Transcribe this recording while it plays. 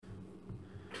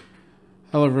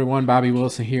Hello, everyone. Bobby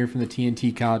Wilson here from the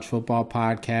TNT College Football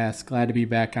Podcast. Glad to be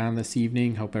back on this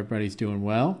evening. Hope everybody's doing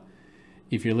well.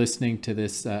 If you're listening to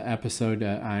this episode,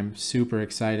 I'm super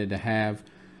excited to have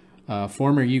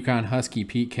former UConn Husky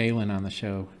Pete Kalin on the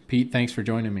show. Pete, thanks for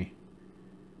joining me.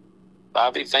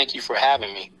 Bobby, thank you for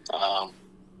having me.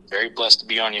 Very blessed to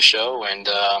be on your show, and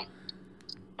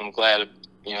I'm glad,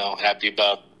 happy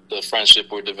about the friendship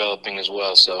we're developing as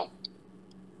well. So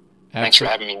thanks for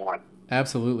having me on.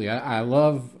 Absolutely. I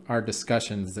love our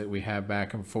discussions that we have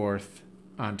back and forth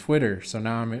on Twitter. So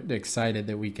now I'm excited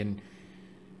that we can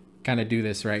kind of do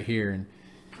this right here.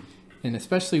 And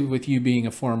especially with you being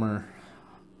a former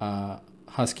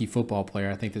Husky football player,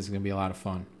 I think this is going to be a lot of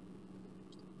fun.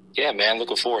 Yeah, man.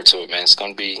 Looking forward to it, man. It's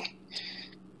going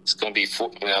to be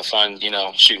fun,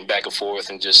 shooting back and forth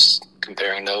and just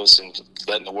comparing notes and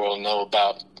letting the world know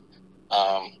about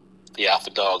the alpha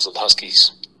dogs of the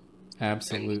Huskies.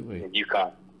 Absolutely. In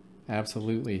UConn.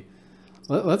 Absolutely.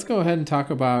 Let's go ahead and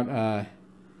talk about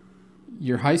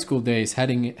your high school days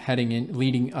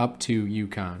leading up to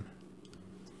UConn.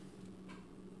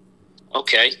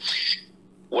 Okay.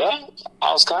 Well,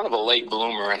 I was kind of a late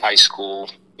bloomer in high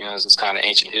school. It's kind of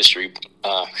ancient history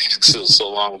because it was so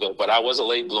long ago. But I was a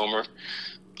late bloomer.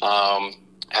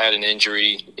 Had an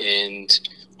injury in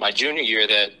my junior year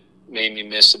that made me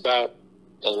miss about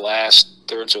the last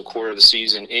third to a quarter of the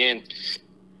season, and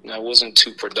I wasn't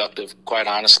too productive, quite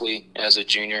honestly, as a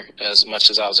junior, as much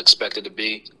as I was expected to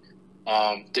be.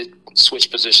 Did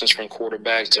switch positions from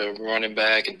quarterback to running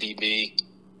back and DB,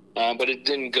 but it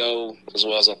didn't go as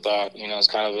well as I thought. It's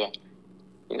kind of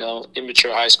a,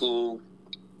 immature high school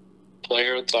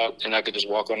player, thought, and I could just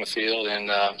walk on the field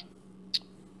and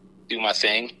do my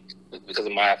thing because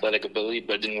of my athletic ability,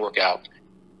 but it didn't work out.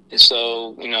 And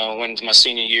so, went into my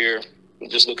senior year,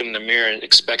 just looking in the mirror and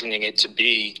expecting it to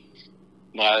be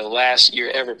my last year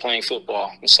ever playing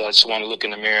football. And so I just want to look in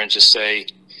the mirror and just say,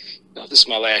 this is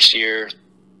my last year.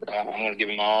 I'm going to give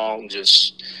it my all and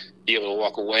just be able to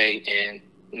walk away and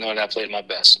know that I played my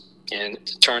best. And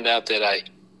it turned out that I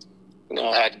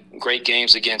had great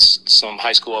games against some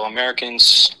high school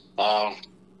All-Americans,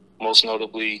 most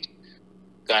notably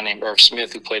a guy named Irv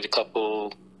Smith, who played a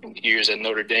couple years at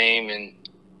Notre Dame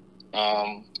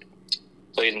and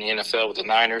played in the NFL with the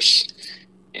Niners,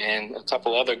 and a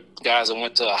couple other guys that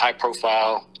went to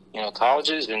high-profile,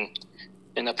 colleges, and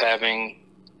ended up having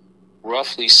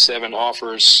roughly 7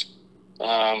 offers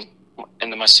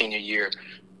into my senior year.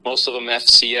 Most of them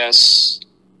FCS.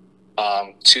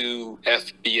 2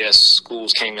 FBS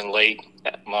schools came in late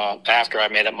after I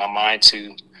made up my mind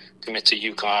to commit to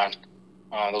UConn.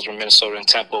 Those were Minnesota and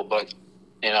Temple, but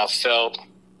I felt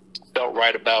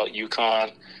right about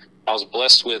UConn. I was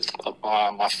blessed with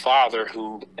my father,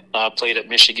 who played at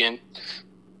Michigan,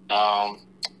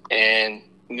 and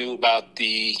knew about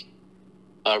the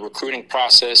recruiting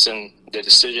process and the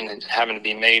decision having to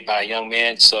be made by a young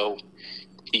man. So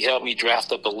he helped me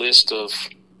draft up a list of,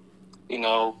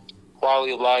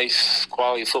 quality of life,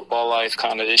 quality of football life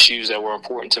kind of issues that were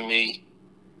important to me.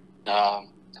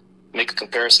 Make a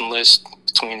comparison list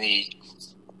between the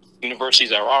universities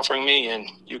that were offering me, and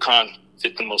UConn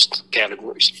fit the most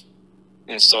categories.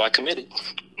 And so I committed.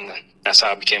 And that's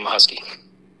how I became a Husky.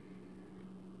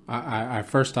 I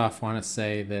first off want to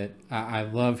say that I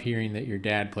love hearing that your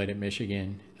dad played at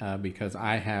Michigan because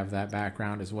I have that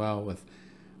background as well, with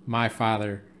my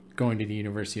father going to the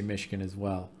University of Michigan as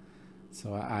well.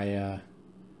 So I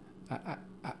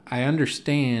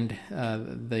understand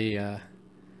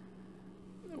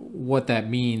what that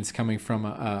means coming from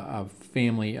a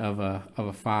family of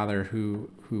a father who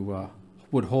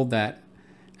would hold that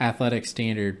athletic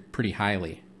standard pretty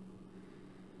highly.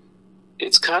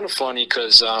 It's kind of funny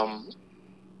because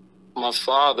my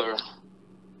father,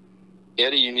 he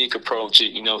had a unique approach.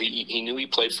 He knew he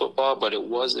played football, but it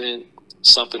wasn't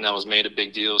something that was made a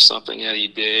big deal, something that he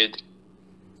did.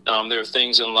 There are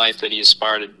things in life that he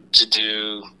aspired to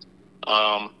do,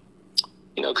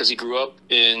 because he grew up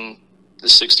in the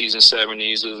 60s and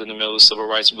 70s, was in the middle of the civil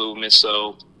rights movement.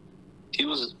 So he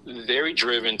was very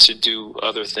driven to do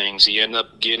other things. He ended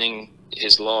up getting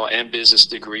his law and business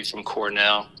degree from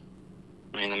Cornell.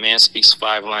 I mean, the man speaks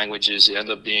 5 languages. He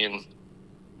ended up being,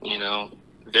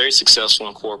 very successful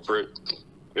in corporate,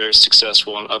 very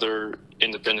successful in other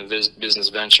independent business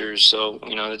ventures. So,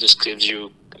 it just gives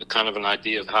you kind of an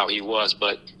idea of how he was.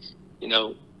 But,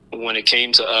 when it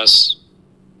came to us,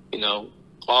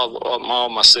 all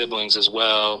my siblings as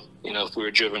well, if we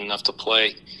were driven enough to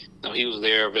play, he was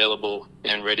there, available,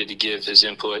 and ready to give his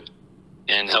input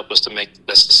and help us to make the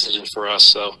best decision for us.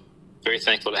 So very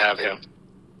thankful to have him.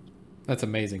 That's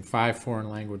amazing. 5 foreign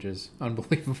languages.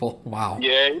 Unbelievable. Wow.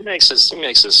 Yeah, he makes us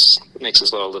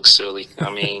all look silly.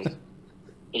 I mean,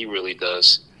 he really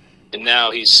does. And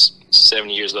now he's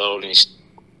 70 years old and he's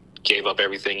gave up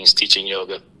everything. He's teaching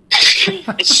yoga.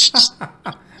 That's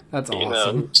You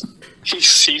awesome. know,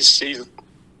 he's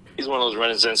one of those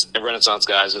Renaissance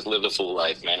guys that lived a full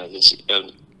life, man.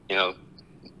 You know,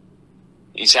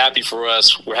 he's happy for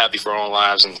us. We're happy for our own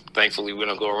lives, and thankfully, we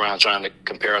don't go around trying to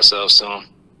compare ourselves to him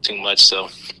too much. So,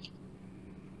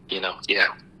 yeah,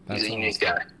 That's he's a unique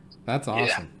awesome. guy. That's Yeah.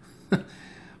 awesome.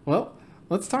 Well,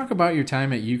 let's talk about your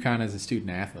time at UConn as a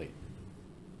student athlete.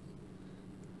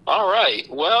 All right.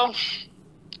 Well,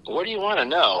 what do you want to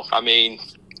know? I mean,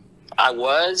 I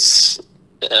went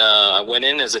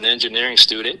in as an engineering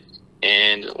student,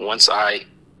 and once I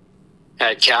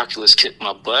had calculus kick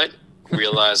my butt,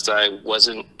 realized I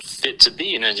wasn't fit to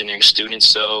be an engineering student.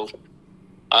 So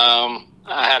I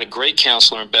had a great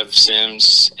counselor in Bev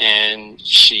Sims, and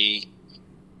she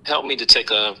helped me to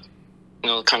take a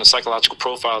kind of psychological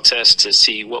profile test to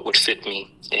see what would fit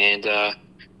me. And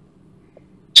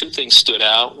two things stood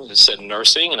out. It said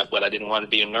nursing, but I didn't want to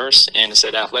be a nurse, and it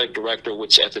said athletic director,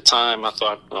 which at the time I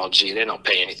thought, oh, gee, they don't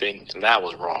pay anything, and that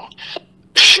was wrong.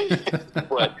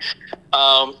 But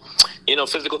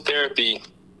physical therapy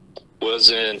was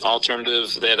an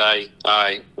alternative that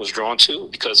I was drawn to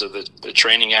because of the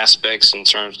training aspects in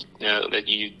terms that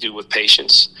you do with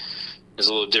patients is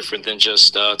a little different than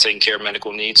just taking care of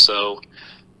medical needs. So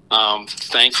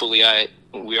thankfully,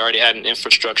 we already had an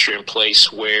infrastructure in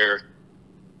place where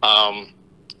I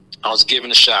was given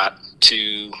a shot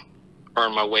to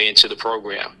earn my way into the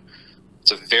program.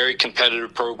 It's a very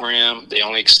competitive program. They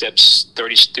only accept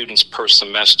 30 students per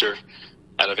semester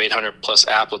out of 800 plus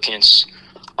applicants.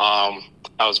 I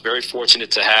was very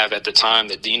fortunate to have at the time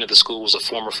the dean of the school was a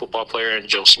former football player, and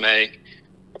Joe Smay.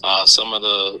 Some of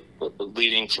the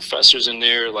leading professors in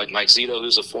there, like Mike Zito,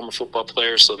 who's a former football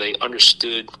player, so they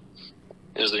understood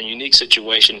it was a unique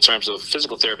situation in terms of a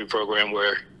physical therapy program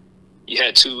where you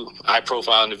had two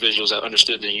high-profile individuals that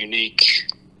understood the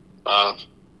unique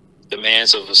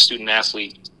demands of a student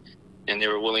athlete, and they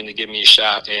were willing to give me a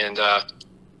shot. And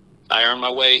I earned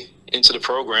my way into the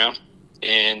program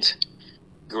and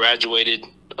graduated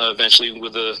eventually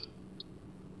with a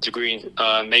degree,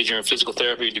 major in physical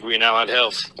therapy, degree in allied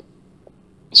health.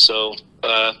 So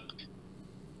a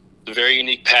very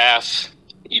unique path.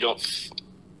 You don't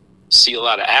see a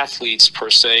lot of athletes per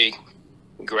se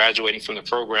graduating from the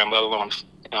program, let alone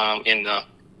in the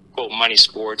quote money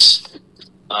sports,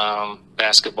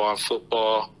 basketball and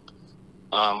football.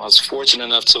 I was fortunate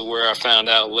enough to where I found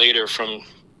out later from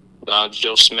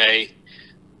Joe Smay,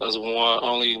 I was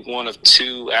only one of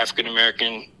two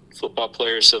African-American football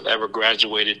players have ever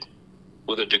graduated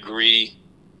with a degree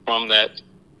from that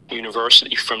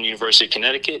university, from the University of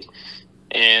Connecticut.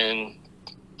 And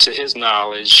to his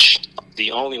knowledge,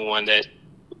 the only one that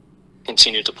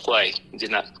continued to play,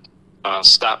 did not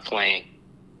stop playing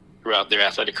throughout their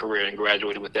athletic career and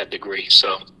graduated with that degree.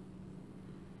 So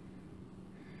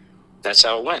that's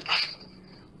how it went.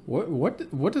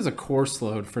 What does a course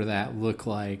load for that look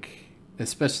like?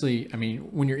 Especially, I mean,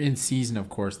 when you're in season, of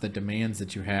course, the demands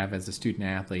that you have as a student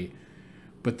athlete,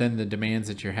 but then the demands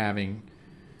that you're having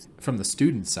from the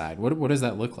student side. What does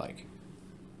that look like?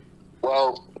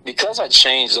 Well, because I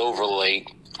changed over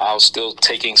late, I was still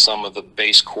taking some of the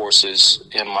base courses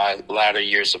in my latter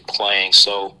years of playing.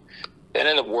 So that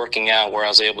ended up working out where I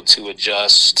was able to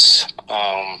adjust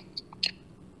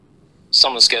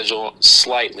some of the schedule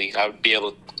slightly. I would be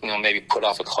able to, maybe put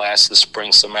off a class the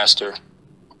spring semester.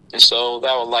 And so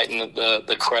that would lighten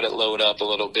the credit load up a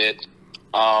little bit.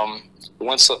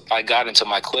 Once I got into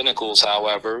my clinicals,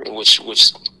 however, which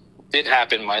did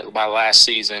happen my last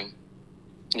season,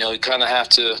 you kind of have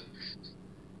to,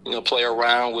 play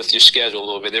around with your schedule a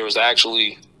little bit. There was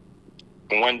actually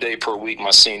one day per week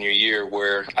my senior year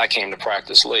where I came to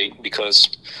practice late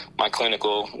because my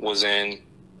clinical was in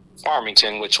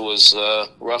Farmington, which was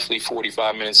roughly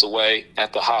 45 minutes away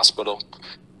at the hospital.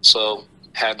 So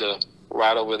had to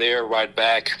ride over there, ride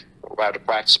back, ride to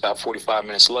practice about 45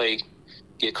 minutes late,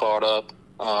 get caught up,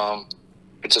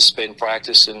 participate in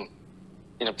practice, and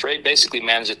basically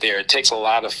manage it there. It takes a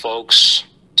lot of folks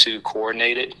to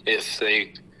coordinate it. If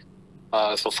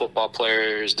a football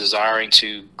player is desiring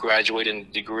to graduate in a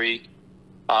degree,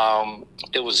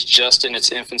 it was just in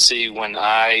its infancy when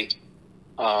I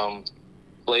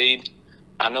played.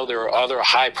 I know there were other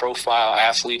high-profile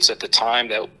athletes at the time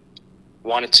that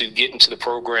wanted to get into the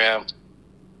program,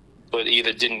 but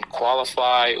either didn't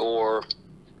qualify or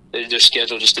their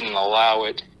schedule just didn't allow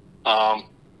it.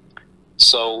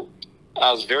 So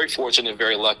I was very fortunate,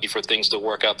 very lucky for things to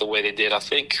work out the way they did. I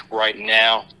think right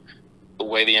now, the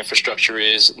way the infrastructure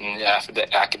is and after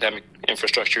the academic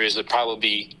infrastructure is, there'd probably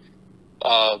be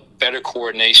better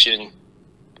coordination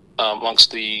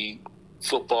amongst the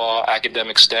football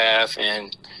academic staff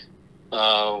and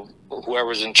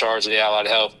whoever's in charge of the allied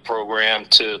health program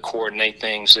to coordinate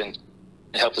things and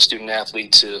help the student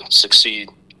athlete to succeed.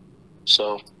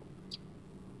 So,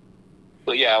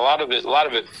 but yeah, a lot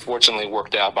of it fortunately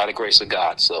worked out by the grace of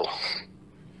God. So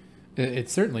it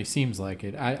certainly seems like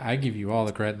it. I give you all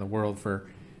the credit in the world for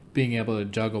being able to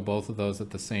juggle both of those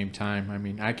at the same time. I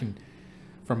mean, I can,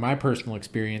 from my personal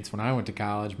experience, when I went to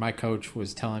college, my coach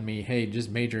was telling me, hey, just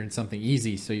major in something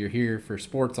easy so you're here for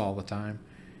sports all the time.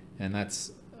 And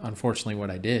that's unfortunately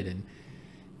what I did.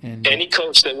 And any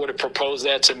coach that would have proposed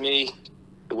that to me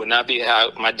would not be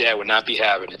my dad would not be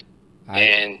having it.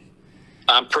 And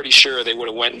I'm pretty sure they would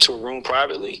have went into a room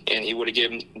privately and he would have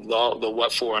given the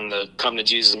what for and the come to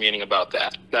Jesus meeting about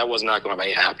that. That was not going to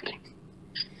be happening.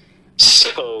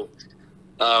 So,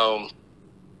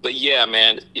 but yeah,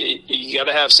 man, you got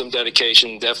to have some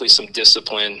dedication, definitely some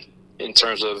discipline in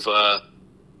terms of,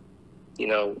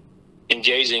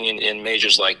 engaging in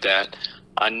majors like that.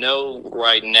 I know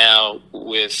right now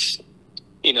with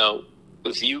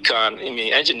UConn, I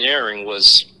mean, engineering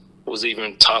was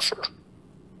even tougher.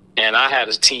 And I had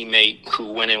a teammate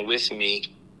who went in with me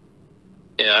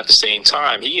at the same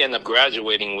time. He ended up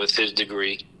graduating with his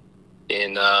degree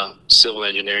in civil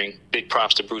engineering. Big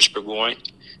props to Bruce Burgoyne.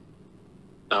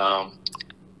 Don't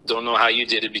know how you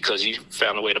did it because you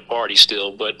found a way to party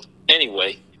still. But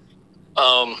anyway,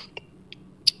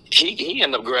 he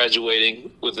ended up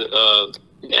graduating with an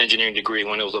engineering degree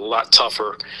when it was a lot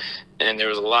tougher and there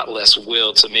was a lot less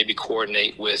will to maybe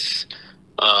coordinate with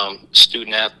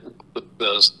the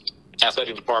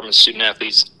athletic department, student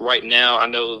athletes. Right now, I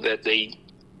know that they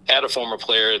had a former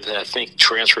player that I think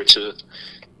transferred to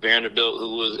Vanderbilt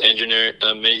who was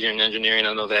majoring in engineering.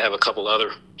 I know they have a couple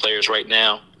other players right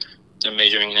now that are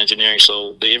majoring in engineering.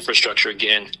 So the infrastructure,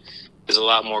 again, is a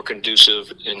lot more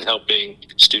conducive in helping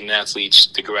student athletes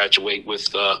to graduate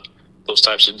with those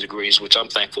types of degrees, which I'm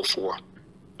thankful for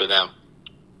them.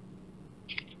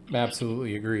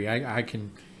 Absolutely agree. I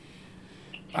can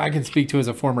speak to as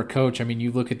a former coach. I mean,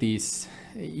 you look at these,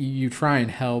 you try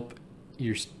and help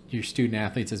your student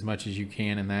athletes as much as you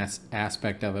can in that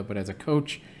aspect of it. But as a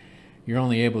coach, you're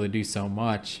only able to do so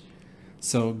much.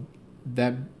 So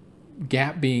that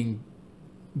gap being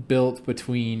built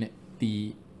between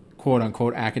the quote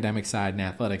unquote academic side and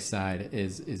athletic side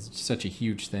is such a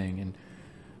huge thing. And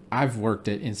I've worked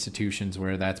at institutions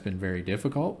where that's been very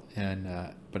difficult.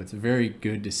 But it's very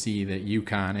good to see that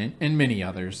UConn and many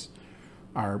others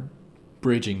are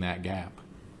bridging that gap.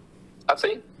 I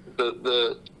think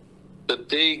the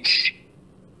big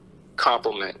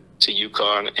compliment to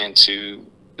UConn and to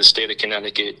the state of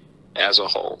Connecticut as a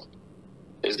whole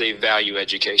is they value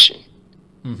education.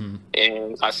 Mm-hmm.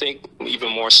 And I think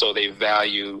even more so they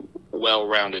value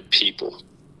well-rounded people.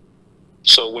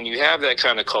 So when you have that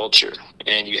kind of culture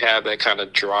and you have that kind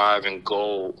of drive and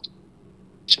goal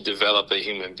to develop a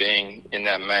human being in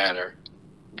that manner,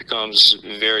 it becomes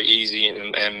very easy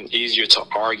and easier to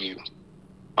argue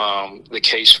the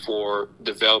case for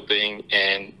developing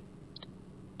and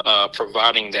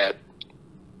providing that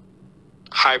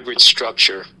hybrid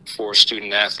structure for a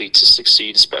student athlete to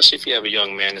succeed, especially if you have a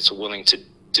young man that's willing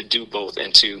to do both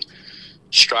and to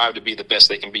strive to be the best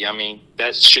they can be. I mean,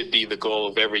 that should be the goal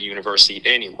of every university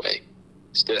anyway,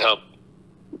 is to help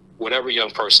whatever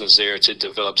young person's there to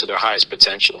develop to their highest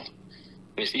potential.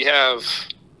 And if you have,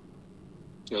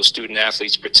 student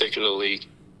athletes particularly,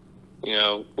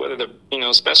 whether they're,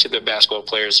 especially their basketball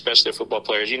players, especially their football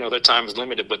players, their time is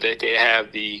limited, but they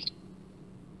have the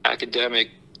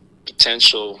academic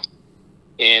potential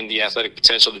and the athletic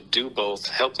potential to do both.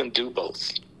 Help them do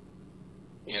both.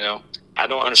 I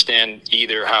don't understand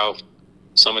either how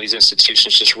some of these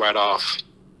institutions just write off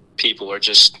people or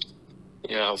just,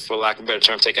 for lack of a better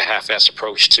term, take a half-assed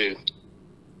approach to,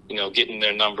 getting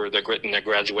their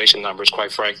graduation numbers,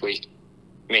 quite frankly,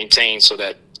 maintained so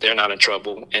that they're not in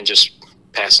trouble and just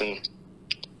passing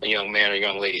a young man or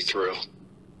young lady through.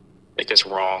 I think that's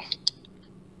wrong.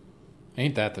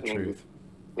 Ain't that the truth?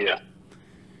 Yeah.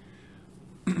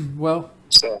 Well,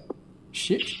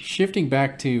 shifting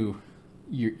back to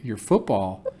your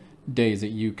football days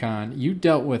at UConn, you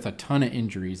dealt with a ton of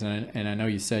injuries, and I know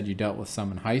you said you dealt with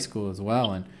some in high school as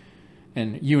well,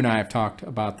 and you and I have talked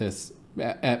about this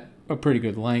at a pretty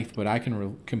good length, but I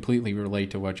can completely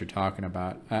relate to what you're talking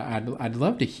about. I'd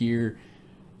love to hear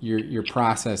your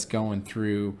process going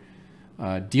through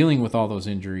dealing with all those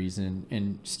injuries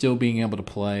and still being able to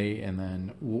play, and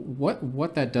then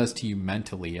what that does to you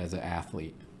mentally as an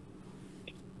athlete?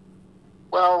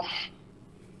 Well,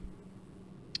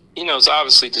 it's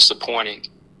obviously disappointing,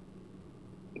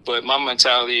 but my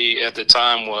mentality at the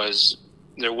time was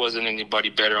there wasn't anybody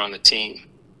better on the team,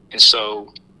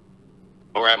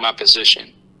 or at my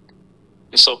position.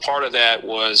 And so part of that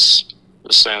was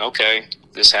saying, okay,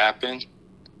 this happened.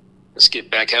 Let's get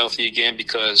back healthy again,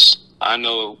 because I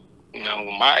know,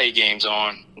 when my A game's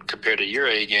on compared to your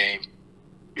A game's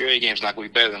not going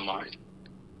to be better than mine.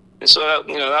 And so, that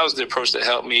was the approach that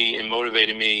helped me and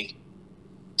motivated me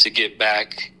to get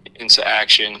back into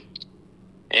action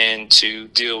and to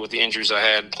deal with the injuries I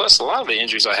had. Plus, a lot of the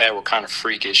injuries I had were kind of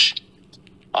freakish.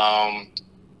 I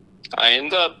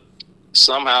ended up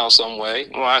somehow, some way.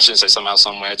 Well, I shouldn't say somehow,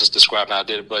 some way. I just described how I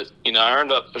did it. But, I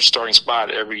earned up a starting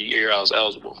spot every year I was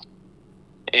eligible.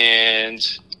 And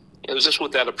it was just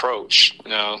with that approach,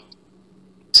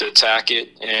 to attack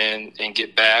it and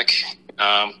get back.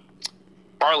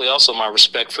 Partly also my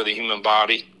respect for the human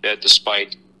body, that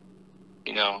despite,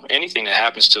 anything that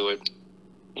happens to it,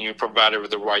 you're provided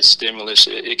with the right stimulus,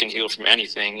 it can heal from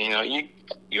anything.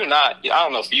 You're not, I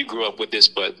don't know if you grew up with this,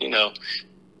 but, in the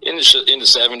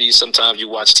 70s, sometimes you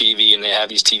watch TV and they have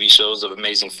these TV shows of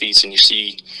amazing feats, and you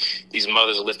see these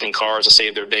mothers lifting cars to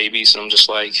save their babies. And I'm just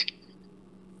like,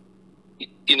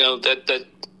 that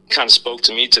kind of spoke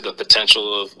to me to the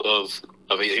potential of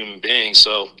a human being.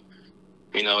 So,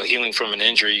 healing from an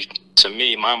injury, to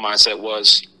me, my mindset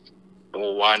was,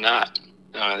 well, why not?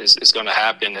 It's going to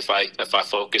happen if I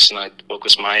focus and I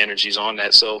focus my energies on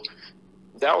that. So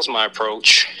that was my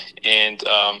approach. And,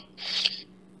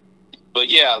 but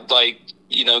yeah,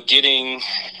 getting,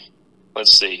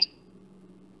 let's see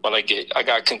what I get. I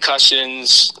got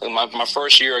concussions. In my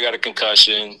first year, I got a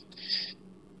concussion.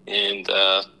 And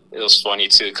it was funny,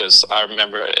 too, because I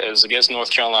remember it was against North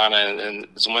Carolina, and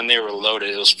it was when they were loaded.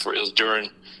 It was during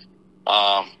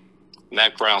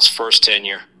Mac Brown's first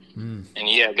tenure. And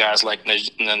he had guys like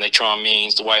Natron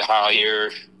Means, Dwight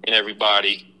Howyer, and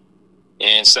everybody.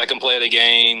 And second play of the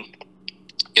game,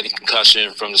 get a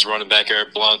concussion from this running back,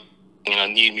 Eric Blunt,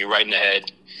 kneed me right in the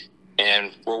head.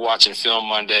 And we're watching film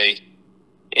Monday,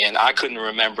 and I couldn't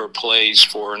remember plays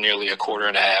for nearly a quarter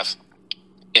and a half.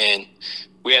 And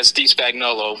we had Steve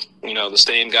Spagnuolo, the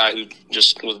same guy who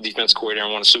just was the defense coordinator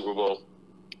and won a Super Bowl.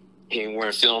 We're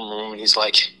in film room, and he's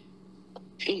like,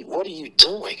 "Hey, what are you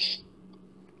doing?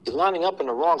 You're lining up on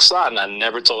the wrong side." And I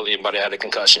never told anybody I had a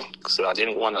concussion, because I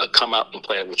didn't want to come out and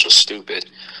play, which was stupid.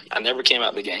 I never came out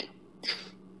of the game.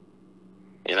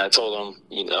 And I told them,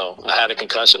 I had a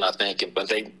concussion, I think, but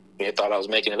they thought I was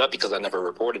making it up because I never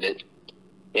reported it.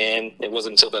 And it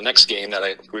wasn't until the next game that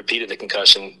I repeated the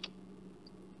concussion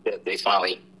that they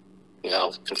finally,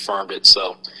 confirmed it.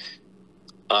 So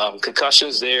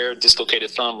concussions there,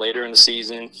 dislocated thumb later in the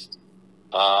season,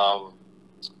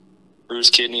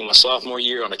 bruised kidney my sophomore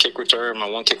year on a kick return, my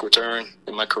one kick return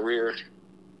in my career.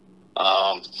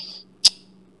 And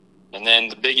then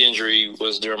the big injury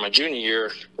was during my junior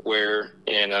year, where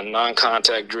in a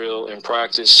non-contact drill in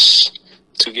practice,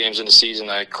 2 games in the season,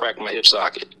 I cracked my hip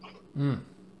socket.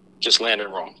 Just landed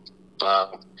wrong.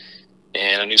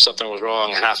 And I knew something was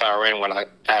wrong a half hour in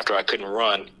after I couldn't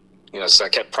run. So I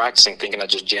kept practicing thinking I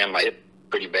just jammed my hip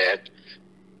pretty bad.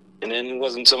 And then it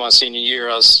wasn't until my senior year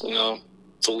I was,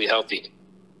 fully healthy.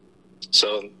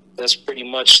 So that's pretty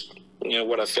much,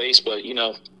 what I faced. But,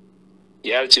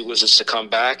 the attitude was just to come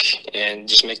back and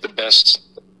just make the best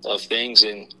of things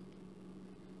and,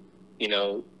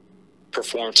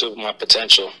 perform to my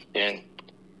potential. And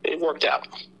it worked out.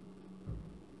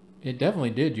 It definitely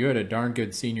did. You had a darn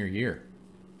good senior year.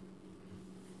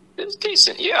 It was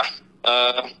decent, yeah.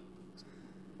 I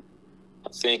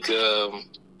think I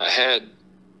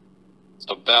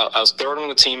was third on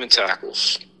the team in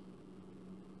tackles.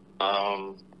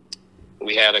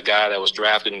 We had a guy that was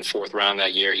drafted in the 4th round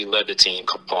that year. He led the team,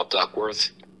 Paul Duckworth,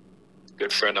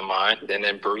 good friend of mine. And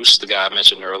then Bruce, the guy I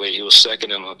mentioned earlier, he was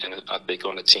second I think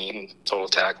on the team, total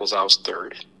tackles. I was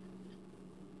third.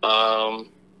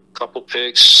 Couple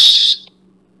picks,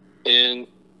 and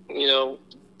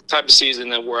type of season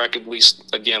where I could at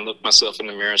least again look myself in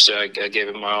the mirror and say I gave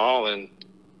it my all, and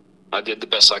I did the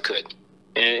best I could.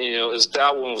 And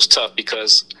that one was tough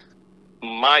because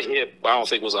my hip I don't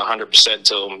think was 100%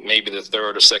 until maybe the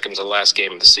 3rd or 2nd to last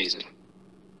game of the season.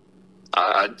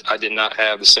 I did not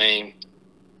have the same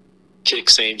kick,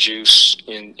 same juice,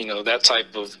 and that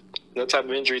type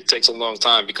of injury takes a long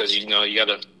time because you got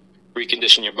to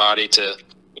recondition your body to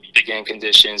big game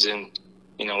conditions, and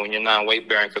when you're non-weight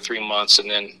bearing for 3 months and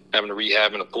then having to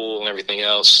rehab in a pool and everything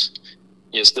else,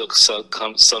 you still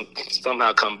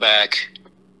somehow come back.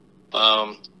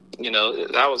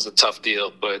 That was a tough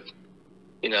deal, but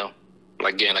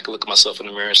again, I could look at myself in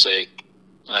the mirror and say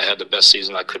I had the best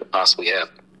season I could have possibly had.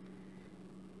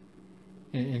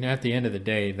 And at the end of the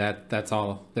day, that's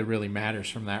all that really matters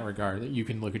from that regard. That you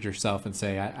can look at yourself and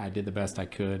say, I did the best I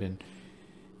could, and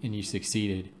you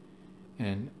succeeded.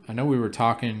 And I know we were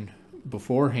talking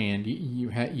beforehand. You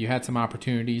had some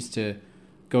opportunities to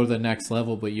go to the next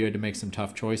level, but you had to make some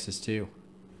tough choices too.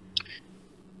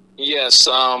 Yes,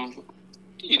 alternate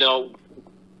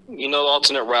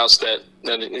routes that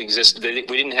existed.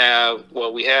 We didn't have.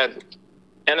 Well, we had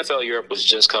NFL Europe was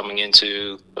just coming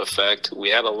into effect. We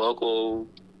had a local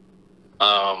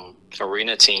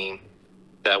arena team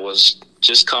that was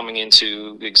just coming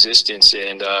into existence,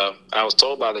 and I was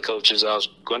told by the coaches I was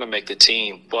going to make the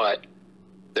team, but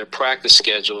their practice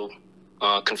schedule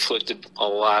conflicted a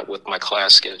lot with my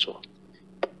class schedule,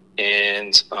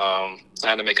 and I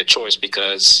had to make a choice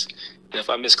because if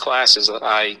I missed classes,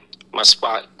 my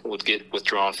spot would get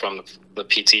withdrawn from the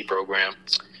PT program,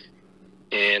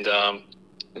 and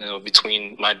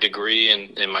between my degree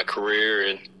and my career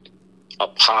and a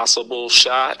possible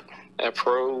shot at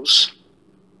pros,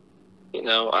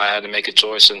 I had to make a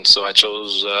choice, and so I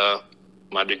chose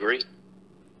my degree,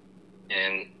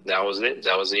 and that was it.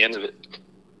 That was the end of it.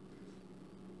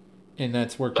 And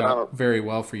that's worked out very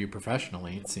well for you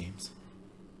professionally, it seems.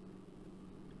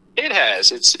 It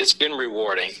has. It's been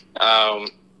rewarding.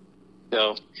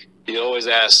 You always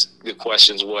ask the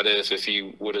questions, what if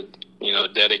you would have,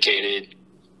 dedicated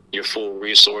your full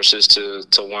resources to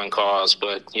one cause,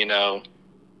 but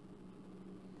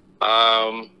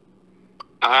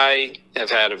I have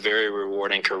had a very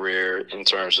rewarding career in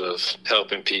terms of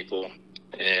helping people,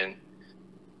 and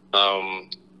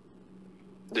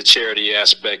the charity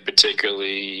aspect,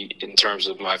 particularly in terms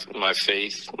of my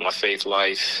faith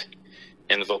life,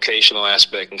 and the vocational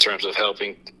aspect in terms of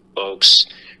helping folks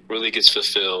really gets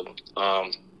fulfilled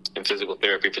in physical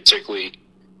therapy, particularly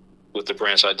with the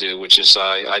branch I do, which is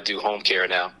I do home care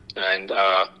now. And,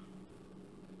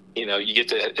 you get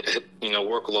to,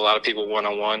 work with a lot of people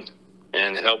one-on-one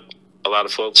and help a lot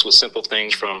of folks with simple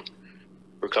things from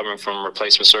recovering from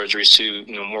replacement surgeries to,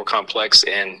 more complex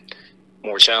and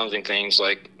more challenging things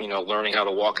like, learning how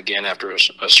to walk again after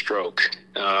a stroke.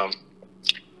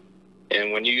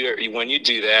 And when you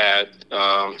do that,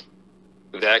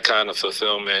 that kind of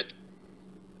fulfillment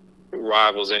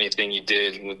rivals anything you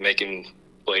did with making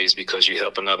plays because you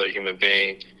help another human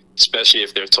being, especially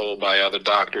if they're told by other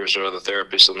doctors or other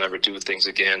therapists they'll never do things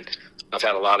again. I've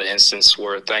had a lot of instances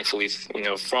where, thankfully,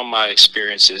 from my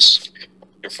experiences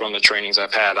and from the trainings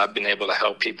I've had, I've been able to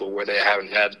help people where they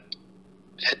haven't had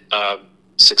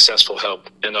successful help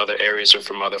in other areas or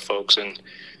from other folks. And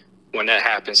when that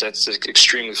happens, that's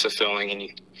extremely fulfilling, and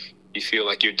you feel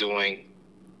like you're doing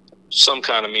some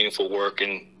kind of meaningful work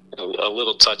and a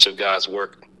little touch of God's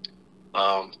work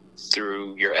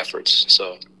through your efforts.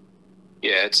 So,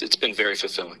 yeah, it's been very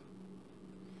fulfilling.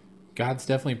 God's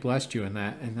definitely blessed you in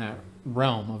that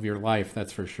realm of your life,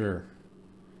 that's for sure.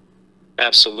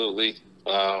 Absolutely.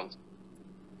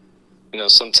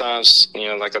 Sometimes,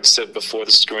 like I said before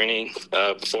the screening,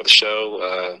 before the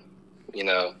show,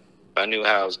 if I knew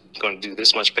how I was going to do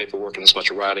this much paperwork and this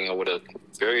much writing, I would have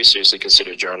very seriously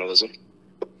considered journalism.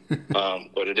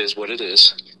 But it is what it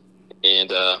is.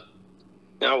 And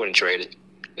I wouldn't trade it.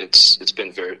 It's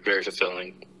been very, very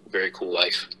fulfilling, very cool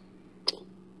life.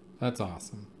 That's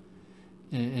awesome.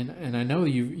 And I know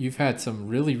you've had some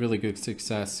really, really good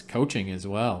success coaching as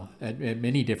well at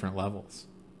many different levels.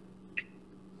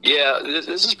 Yeah,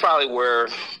 this is probably where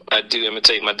I do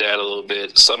imitate my dad a little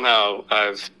bit. Somehow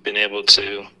I've been able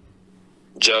to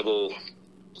juggle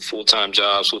full-time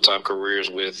jobs, full-time careers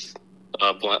with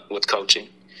coaching.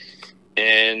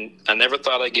 And I never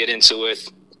thought I'd get into it.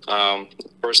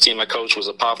 First team I coached was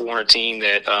a Pop Warner team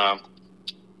that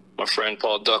my friend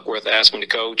Paul Duckworth asked me to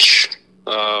coach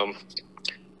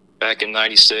back in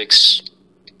 '96.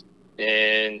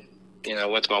 And, I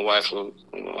went to my wife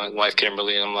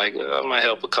Kimberly, and I'm like, I might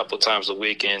help a couple of times a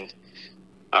week. And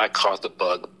I caught the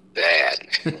bug bad.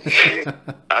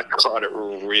 I caught it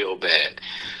real bad.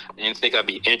 I didn't think I'd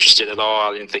be interested at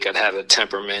all. I didn't think I'd have a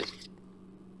temperament.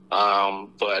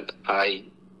 But I,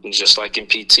 just like in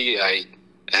PT, I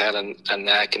had a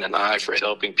knack and an eye for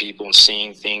helping people and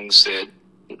seeing things that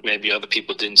maybe other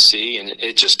people didn't see, and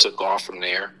it just took off from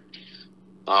there.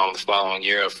 The following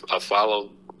year, I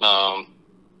followed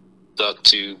Duck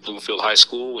to Bloomfield High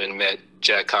School and met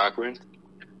Jack Cochran.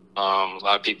 A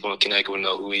lot of people in Connecticut would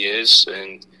know who he is,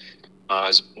 and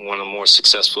is one of the more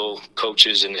successful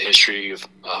coaches in the history of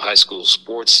high school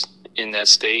sports in that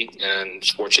state, and was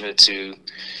fortunate to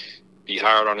be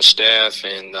hired on the staff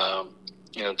and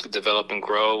to develop and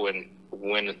grow and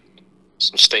win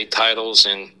some state titles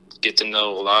and get to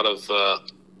know a lot of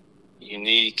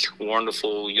unique,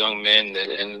 wonderful young men that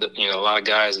end up, a lot of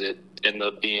guys that end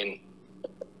up being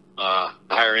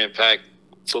higher impact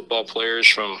football players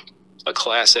from a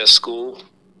Class S school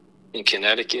in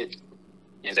Connecticut,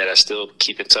 and that I still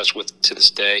keep in touch with to this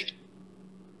day.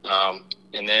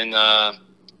 And then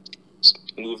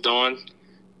moved on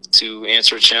to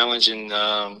answer a challenge in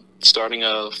starting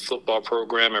a football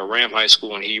program at Ram High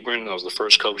School in Hebron. I was the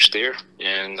first coach there,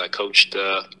 and I coached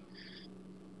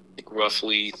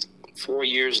roughly 4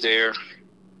 years there,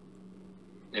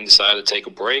 and decided to take a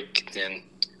break. Then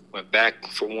went back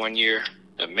for 1 year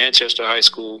at Manchester High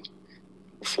School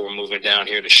before moving down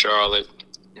here to Charlotte,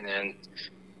 and then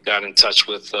got in touch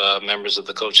with members of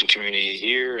the coaching community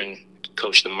here and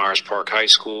coached at Myers Park High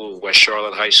School, West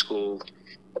Charlotte High School,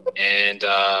 and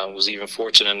was even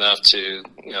fortunate enough to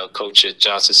coach at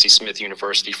Johnson C. Smith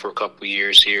University for a couple of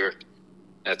years here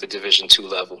at the Division II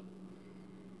level.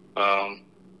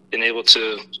 Been able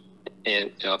to,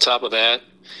 and on top of that,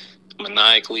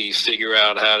 maniacally figure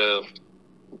out how to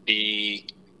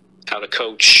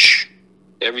coach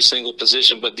every single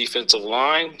position but defensive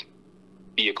line,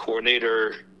 be a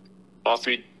coordinator, all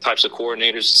three types of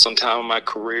coordinators sometime in my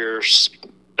career: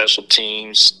 special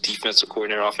teams, defensive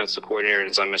coordinator, offensive coordinator, and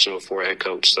as I mentioned before, head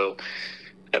coach. So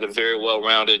had a very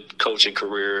well-rounded coaching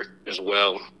career as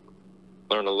well.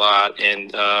 Learned a lot.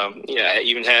 And I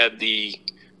even had the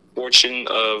fortune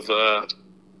of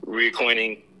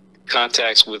reacquainting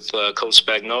contacts with Coach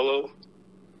Spagnuolo,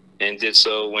 and did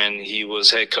so when he was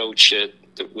head coach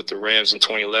with the Rams in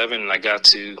 2011, and I got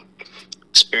to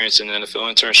experience an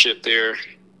NFL internship there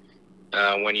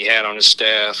when he had on his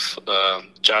staff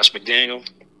Josh McDaniel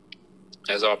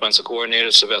as offensive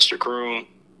coordinator, Sylvester Kroon,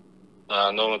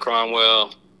 Nolan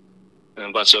Cromwell, and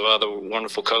a bunch of other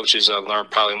wonderful coaches. I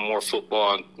learned probably more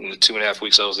football in the 2.5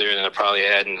 weeks I was there than I probably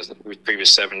had in the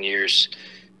previous 7 years.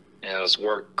 And it was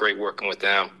great working with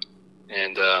them.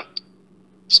 And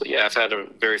I've had a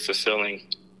very fulfilling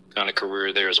kind of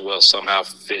career there as well, somehow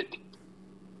fit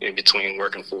in between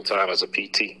working full-time as a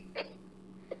PT.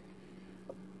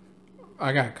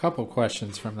 I got a couple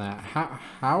questions from that.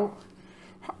 How,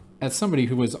 as somebody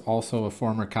who was also a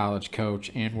former college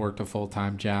coach and worked a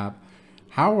full-time job,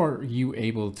 how are you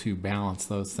able to balance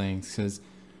those things? Because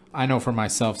I know for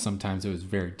myself sometimes it was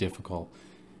very difficult.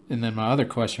 And then my other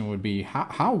question would be,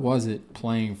 how was it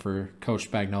playing for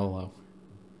Coach Spagnuolo?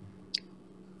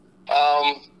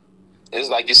 It's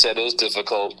like you said, it was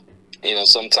difficult.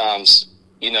 Sometimes,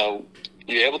 you're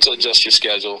able to adjust your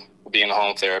schedule being a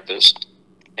home therapist.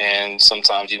 And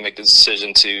sometimes you make the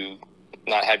decision to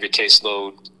not have your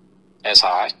caseload as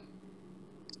high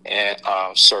and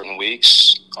certain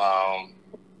weeks.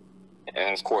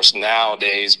 And of course,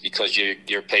 nowadays, because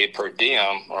you're paid per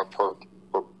diem or per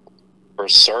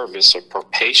service or per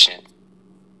patient,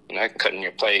 cutting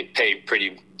your pay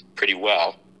pretty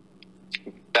well.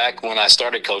 Back when I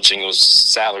started coaching, it was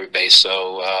salary based,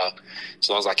 so as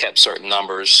long as I kept certain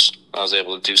numbers, I was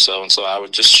able to do so. And so I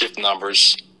would just shift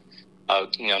numbers,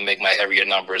 make my heavier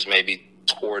numbers maybe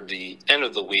toward the end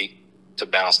of the week to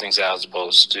balance things out, as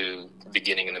opposed to the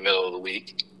beginning and the middle of the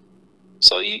week.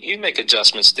 So you make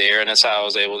adjustments there, and that's how I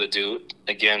was able to do it.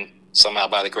 Again, somehow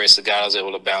by the grace of God, I was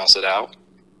able to balance it out.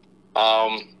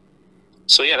 That's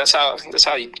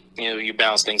how you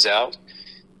balance things out.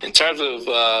 In terms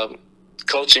of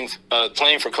coaching,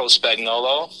 playing for Coach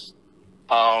Spagnuolo,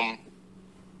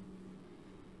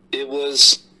 it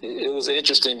was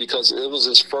interesting because it was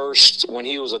his first, when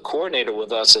he was a coordinator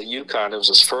with us at UConn, it was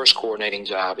his first coordinating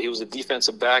job. He was a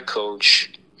defensive back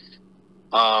coach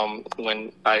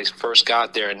when I first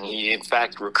got there, and he in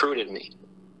fact recruited me.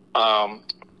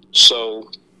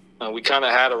 We kind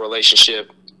of had a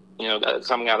relationship,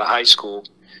 coming out of high school.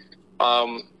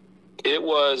 It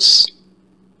was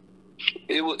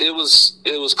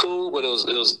cool, but it was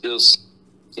as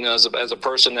a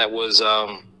person that was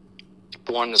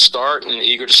wanting to start and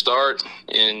eager to start,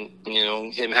 and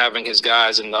him having his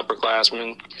guys in the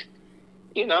upperclassmen.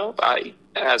 I,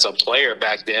 as a player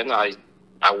back then, I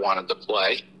wanted to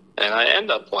play, and I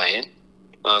ended up playing,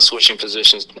 switching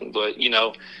positions. But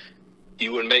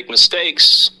you would make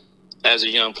mistakes as a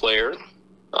young player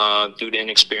due to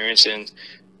inexperience, and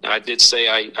I did say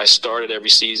I started every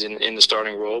season in the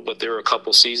starting role, but there were a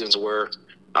couple seasons where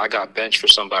I got benched for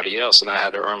somebody else, and I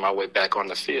had to earn my way back on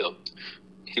the field.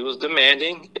 He was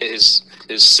demanding. His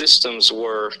systems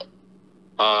were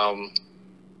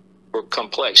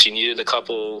complex. You needed a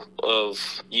couple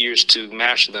of years to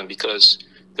master them because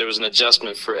there was an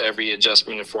adjustment for every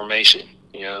adjustment in formation,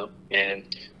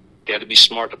 and you had to be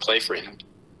smart to play for him.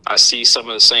 I see some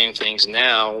of the same things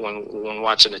now when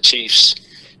watching the Chiefs.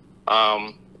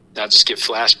 I just get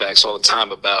flashbacks all the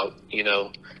time about,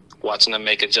 watching them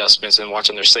make adjustments and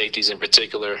watching their safeties in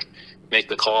particular make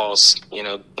the calls,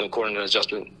 according to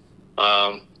adjustments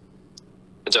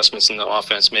in the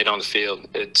offense made on the field.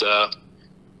 It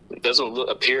doesn't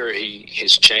appear he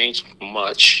has changed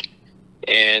much.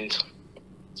 And,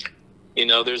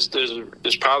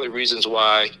 there's probably reasons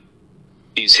why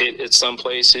he's hit at some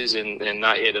places and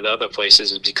not hit at other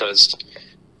places, is because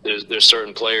there's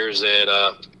certain players that,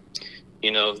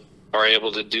 are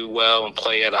able to do well and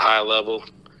play at a high level,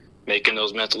 making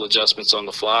those mental adjustments on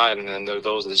the fly. And then there are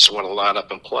those that just want to line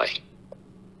up and play.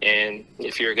 And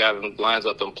if you're a guy that lines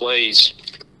up and plays,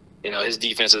 his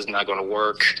defense is not going to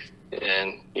work,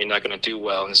 and you're not going to do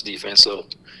well in his defense. So,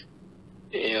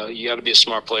 you got to be a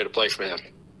smart player to play for him.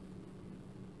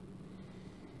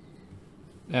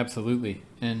 Absolutely.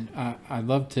 And I'd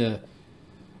love to,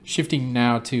 shifting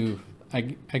now to, I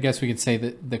guess we could say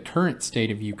that the current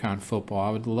state of UConn football. I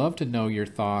would love to know your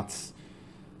thoughts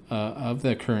of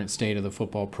the current state of the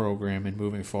football program and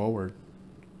moving forward.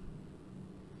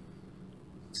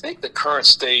 I think the current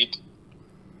state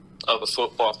of the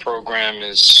football program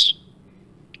is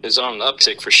on an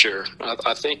uptick for sure.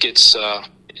 I think it's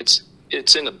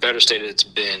in a better state than it's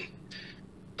been.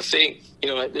 I think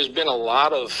there's been a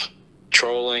lot of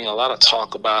trolling, a lot of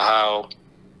talk about how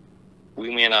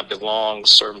we may not belong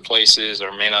certain places,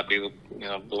 or may not be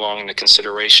belong in the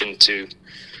consideration to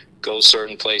go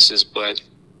certain places. But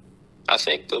I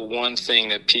think the one thing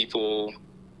that people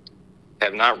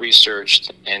have not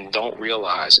researched and don't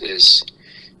realize is,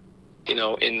 in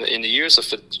the years of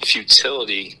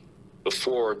futility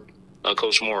before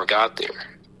Coach Moore got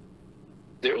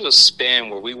there was a span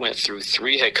where we went through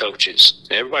 3 head coaches.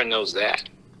 Everybody knows that.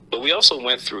 But we also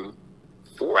went through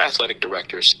 4 athletic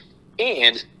directors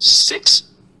and 6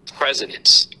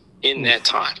 presidents in that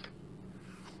time.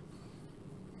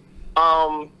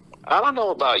 I don't know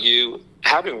about you,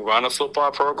 having run a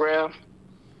football program,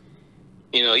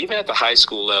 even at the high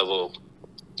school level,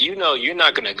 you're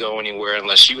not going to go anywhere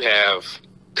unless you have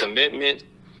commitment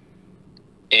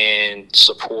and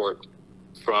support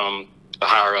from the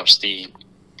higher ups, the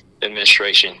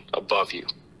administration above you.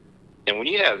 And when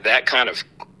you have that kind of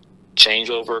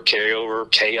changeover, carryover,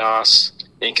 chaos,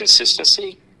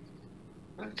 inconsistency,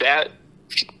 that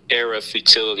era of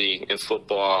futility in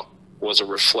football was a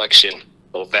reflection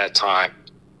of that time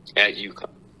at UConn.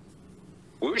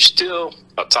 We were still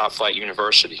a top flight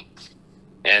university,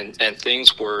 and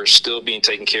things were still being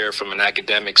taken care of from an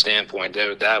academic standpoint.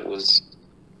 That was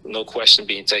no question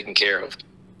being taken care of.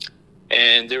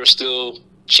 And there were still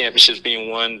championships being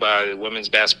won by the women's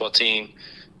basketball team,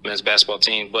 men's basketball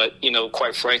team. But,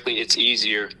 quite frankly, it's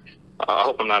easier. I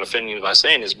hope I'm not offending you by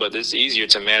saying this, but it's easier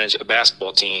to manage a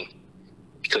basketball team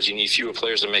because you need fewer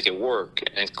players to make it work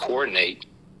and coordinate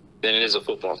than it is a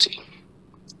football team.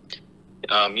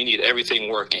 You need everything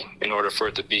working in order for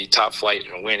it to be top flight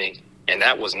and winning. And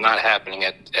that was not happening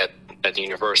at the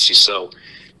university. So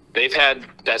they've had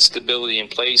that stability in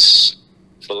place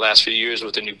for the last few years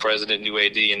with the new president, new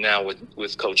AD, and now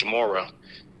with Coach Mora.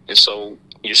 And so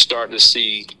you're starting to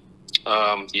see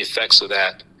the effects of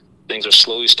that. Things are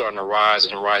slowly starting to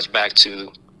rise back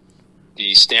to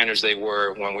the standards they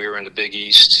were when we were in the Big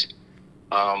East.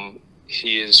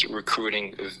 He is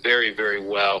recruiting very, very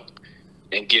well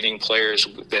and getting players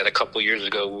that a couple of years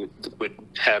ago would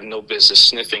have no business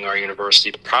sniffing our university,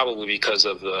 probably because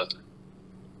of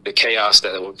the chaos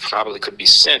that probably could be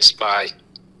sensed by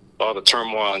all the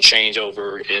turmoil and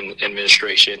changeover in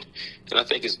administration. And I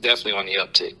think it's definitely on the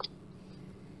uptick.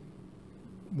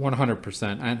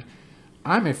 100%. And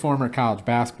I'm a former college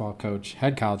basketball coach,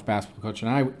 head college basketball coach,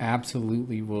 and I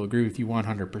absolutely will agree with you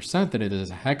 100% that it is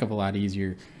a heck of a lot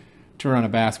easier to run a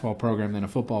basketball program than a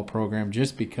football program,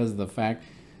 just because of the fact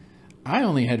I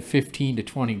only had 15 to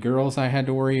 20 girls I had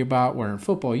to worry about, where in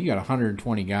football you got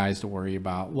 120 guys to worry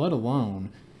about, let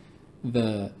alone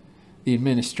the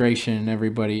administration and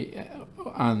everybody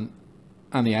on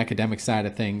the academic side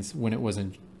of things when it was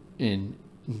in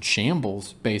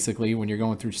shambles, basically, when you're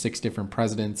going through 6 different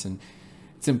presidents, and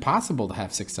it's impossible to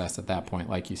have success at that point,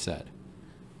 like you said.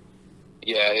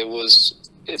 Yeah,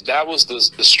 that was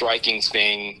the striking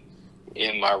thing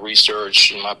in my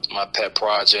research and my pet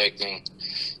project, and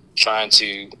trying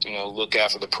to look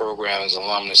after the program as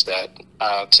alumnus, that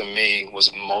to me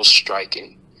was most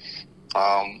striking.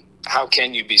 How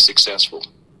can you be successful?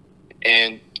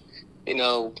 And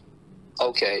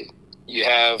okay, you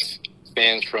have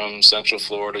fans from Central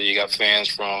Florida, you got fans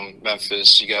from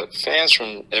Memphis, you got fans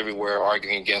from everywhere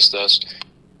arguing against us.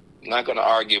 I'm not going to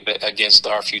argue against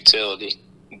our futility,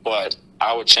 but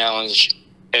I would challenge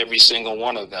every single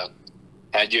one of them.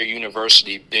 Had your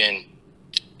university been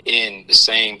in the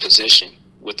same position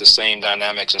with the same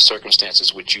dynamics and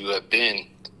circumstances, would you have been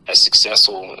as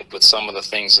successful with some of the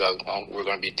things that we're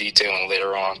going to be detailing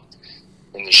later on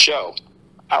in the show?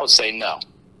 I would say no.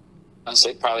 I'd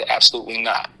say probably absolutely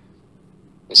not.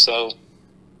 And so,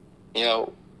 you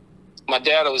know, my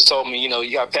dad always told me, you know,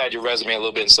 you got to pad your resume a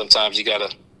little bit, and sometimes you got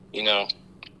to, you know,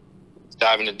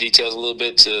 dive into details a little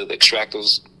bit to extract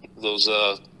those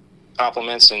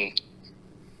compliments. And,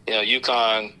 you know,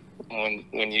 UConn,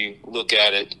 when you look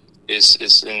at it,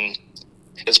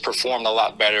 it's performed a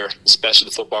lot better, especially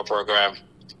the football program,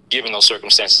 given those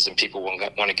circumstances, than people want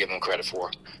to give them credit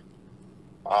for.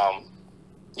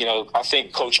 You know, I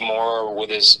think Coach Moore, with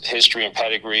his history and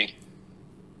pedigree,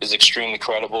 is extremely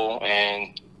credible,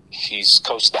 and he's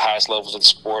coached the highest levels of the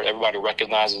sport. Everybody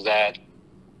recognizes that.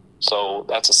 So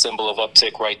that's a symbol of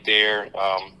uptick right there.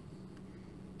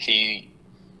 He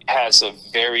has a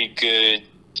very good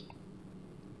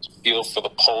feel for the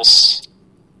pulse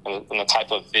and the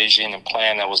type of vision and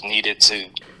plan that was needed to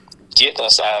get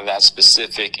us out of that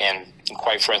specific and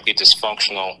quite frankly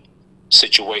dysfunctional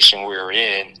situation we were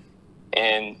in.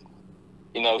 And,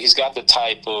 you know, he's got the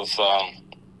type of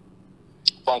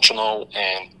functional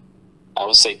and I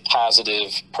would say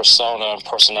positive persona and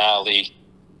personality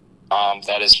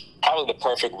that is probably the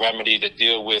perfect remedy to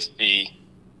deal with the,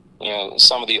 you know,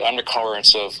 some of the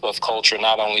undercurrents of culture,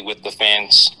 not only with the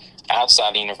fans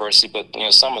outside the university, but, you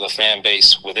know, some of the fan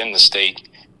base within the state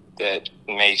that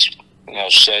may, you know,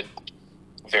 shed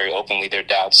very openly their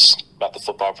doubts about the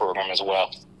football program as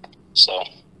well. So,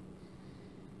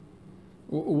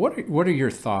 what are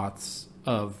your thoughts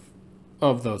of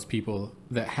those people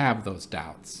that have those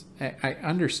doubts? I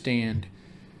understand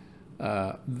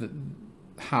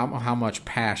how much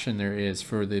passion there is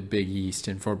for the Big East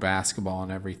and for basketball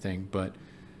and everything, but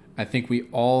I think we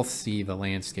all see the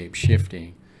landscape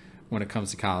shifting when it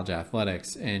comes to college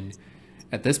athletics. And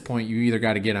at this point, you either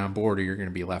got to get on board or you're going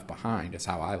to be left behind, is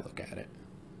how I look at it.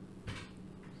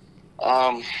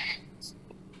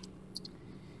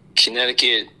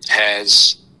 Connecticut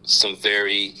has some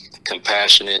very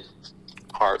compassionate,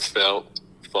 heartfelt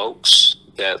folks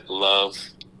that love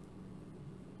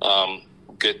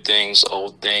good things,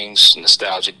 old things,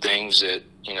 nostalgic things that,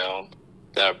 you know,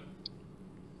 that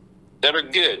are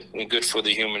good and good for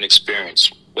the human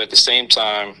experience. But at the same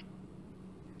time,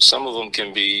 some of them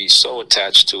can be so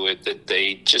attached to it that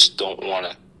they just don't want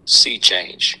to see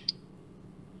change.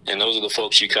 And those are the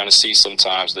folks you kind of see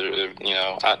sometimes. They're you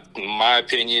know, in my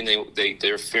opinion,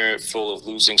 they're fearful of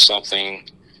losing something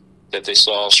that they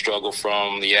saw struggle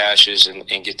from the ashes and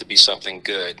get to be something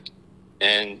good.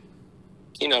 And,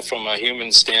 you know, from a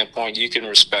human standpoint, you can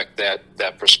respect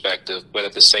that perspective. But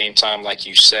at the same time, like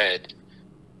you said,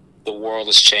 the world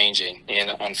is changing.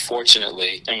 And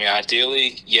unfortunately, I mean,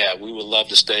 ideally, yeah, we would love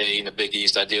to stay in the Big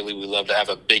East. Ideally, we'd love to have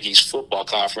a Big East football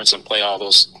conference and play all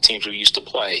those teams we used to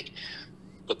play.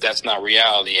 But that's not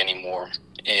reality anymore.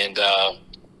 And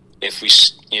if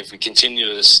we continue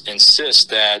to insist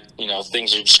that, you know,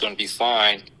 things are just going to be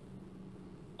fine,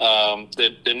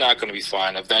 they're not going to be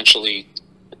fine. Eventually,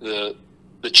 the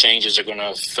changes are going to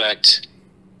affect,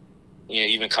 you know,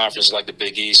 even conferences like the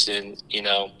Big East, and, you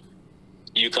know,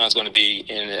 UConn's going to be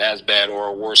in as bad or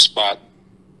a worse spot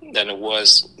than it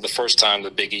was the first time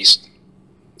the Big East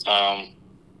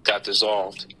got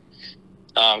dissolved.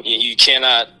 You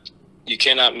cannot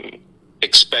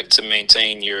expect to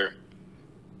maintain your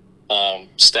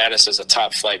status as a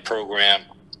top flight program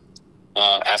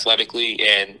athletically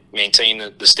and maintain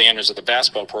the standards of the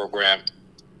basketball program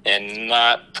and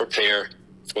not prepare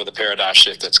for the paradigm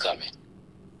shift that's coming.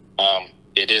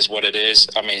 It is what it is.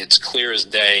 I mean, it's clear as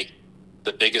day.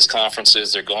 The biggest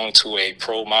conferences, they're going to a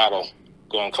pro model,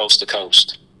 going coast to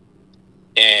coast.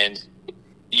 And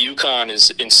UConn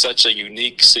is in such a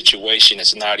unique situation,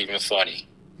 it's not even funny.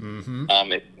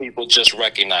 Mm-hmm. People just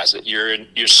recognize it.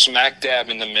 You're smack dab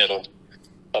in the middle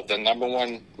of the number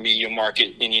one media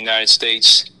market in the United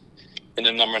States and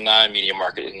the number 9 media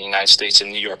market in the United States, in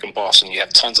New York and Boston. You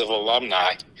have tons of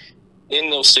alumni in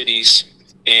those cities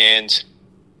and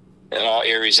in all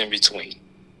areas in between.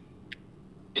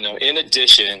 You know, in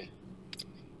addition,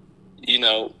 you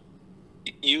know,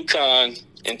 UConn,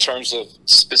 in terms of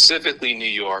specifically New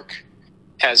York,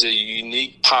 has a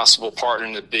unique possible partner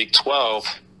in the Big 12,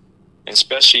 and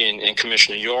especially in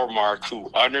Commissioner Yormark, who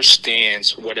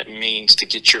understands what it means to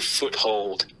get your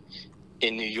foothold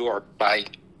in New York by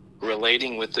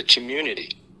relating with the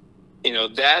community.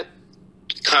 that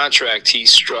contract he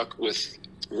struck with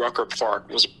Rucker Park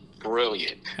was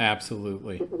brilliant.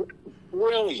 Absolutely.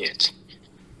 Brilliant.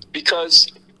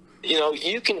 Because,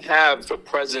 you can have a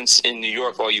presence in New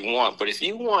York all you want, but if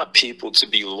you want people to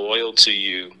be loyal to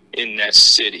you in that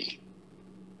city,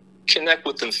 connect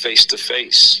with them face to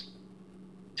face.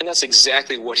 And that's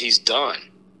exactly what he's done.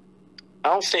 I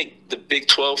don't think the Big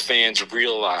 12 fans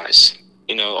realize,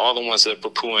 all the ones that are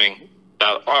poo-pooing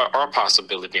about our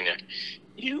possibility in there.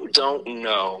 You don't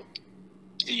know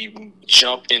the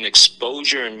jump in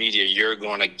exposure and media you're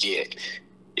going to get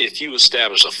if you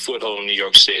establish a foothold in New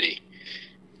York City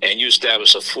and you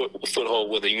establish a foothold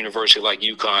with a university like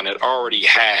UConn that already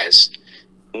has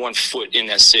 1 foot in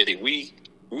that city. We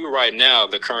right now,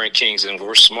 the current kings, and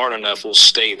we're smart enough, we'll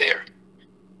stay there.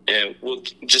 And we'll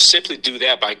just simply do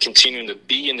that by continuing to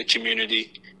be in the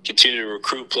community, continue to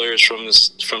recruit players from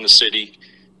the city,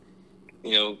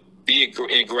 be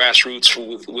in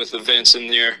grassroots with events in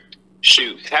there.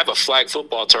 Shoot, have a flag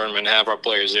football tournament and have our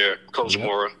players there, Coach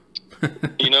Mora.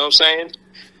 You know what I'm saying?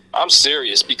 I'm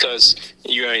serious, because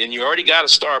you already got a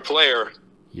star player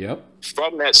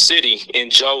from that city in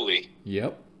Jolie.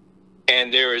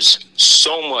 And there is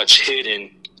so much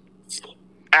hidden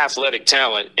athletic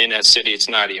talent in that city, it's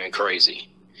not even crazy.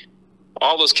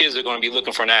 All those kids are going to be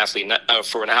looking for an athlete,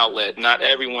 for an outlet. Not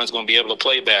everyone's going to be able to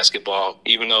play basketball,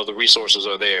 even though the resources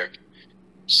are there.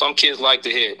 Some kids like to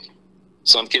hit.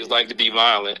 Some kids like to be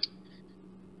violent.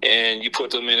 And you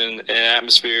put them in an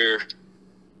atmosphere,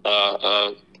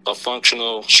 a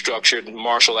functional, structured,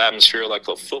 martial atmosphere like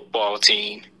a football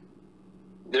team,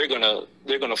 they're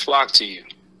gonna flock to you.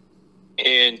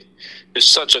 And there's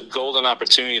such a golden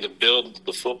opportunity to build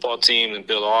the football team and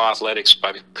build all athletics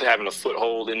by having a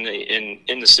foothold in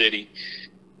the city,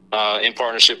 in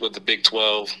partnership with the Big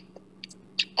 12.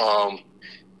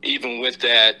 Even with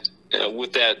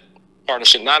that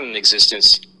partnership not in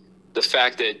existence, the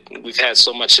fact that we've had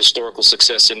so much historical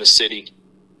success in the city,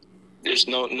 there's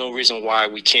no reason why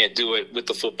we can't do it with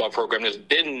the football program. There's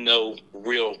been no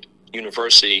real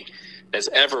university that's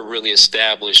ever really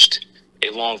established a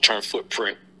long-term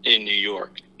footprint in New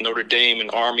York. Notre Dame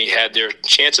and Army had their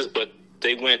chances, but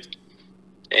they went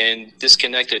and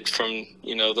disconnected from,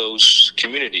 those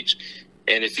communities.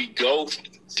 And if you go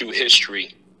through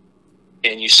history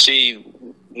and you see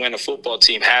when a football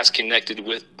team has connected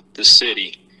with the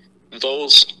city,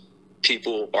 those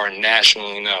people are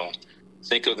nationally known.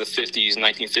 Think of the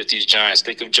 1950s Giants.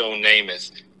 Think of Joe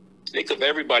Namath. Think of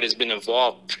everybody that's been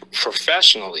involved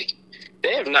professionally.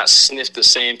 They have not sniffed the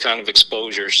same kind of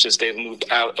exposure since they've moved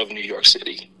out of New York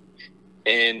City.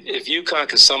 And if UConn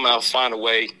can somehow find a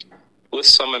way, with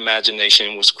some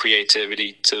imagination, with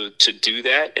creativity, to do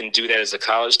that, and do that as a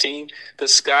college team, the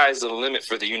sky's the limit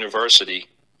for the university,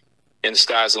 and the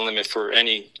sky's the limit for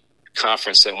any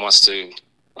conference that wants to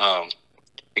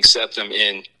accept them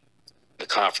in the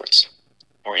conference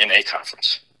or in a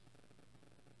conference.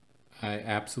 I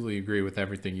absolutely agree with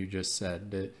everything you just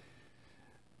said.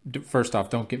 First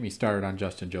off, don't get me started on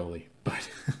Justin Jolie, but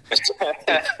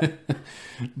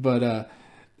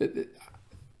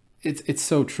it's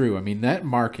so true. I mean, that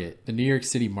market, the New York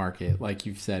City market, like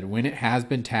you've said, when it has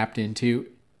been tapped into,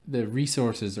 the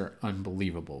resources are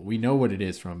unbelievable. We know what it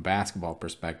is from a basketball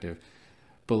perspective,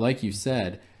 but like you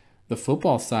said, the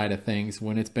football side of things,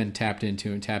 when it's been tapped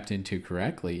into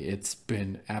correctly, it's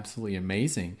been absolutely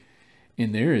amazing.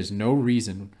 And there is no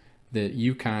reason that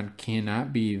UConn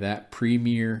cannot be that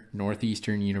premier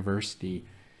Northeastern university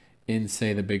in,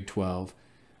 say, the Big 12,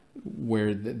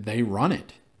 where they run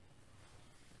it.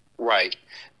 Right.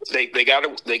 They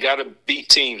gotta beat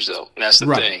teams, though. And that's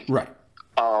the thing. Right.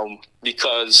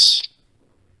 Because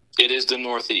it is the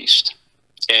Northeast,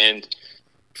 and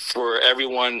for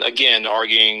everyone again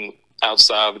arguing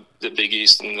outside the Big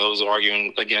East, and those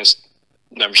arguing against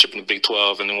membership in the Big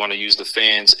 12, and they want to use the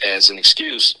fans as an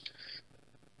excuse.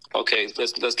 Okay,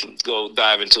 let's go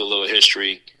dive into a little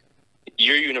history.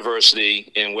 Your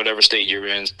university in whatever state you're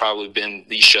in has probably been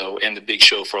the show and the big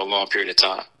show for a long period of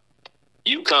time.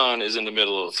 UConn is in the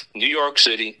middle of New York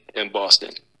City and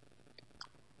Boston.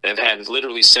 They've had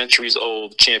literally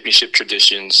centuries-old championship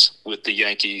traditions with the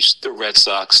Yankees, the Red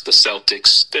Sox, the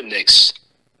Celtics, the Knicks.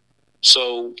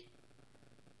 So,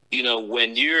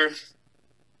 when you're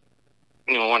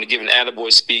want to give an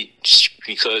attaboy speech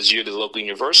because you're the local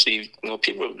university,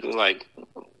 people are like,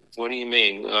 what do you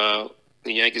mean? The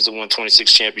Yankees have won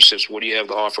 26 championships. What do you have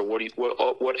to offer?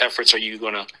 What efforts are you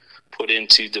going to put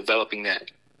into developing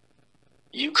that?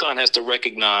 UConn has to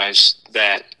recognize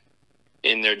that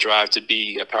in their drive to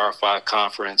be a Power 5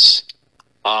 conference,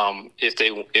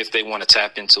 if they want to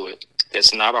tap into it.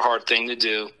 It's not a hard thing to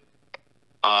do.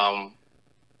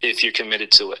 if you're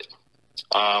committed to it.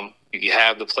 You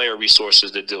have the player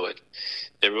resources to do it.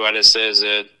 Everybody that says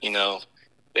that,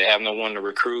 they have no one to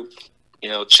recruit,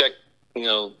 check,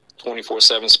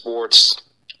 24/7 Sports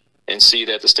and see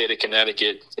that the state of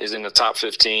Connecticut is in the top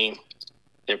 15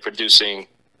 in producing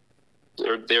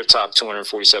their top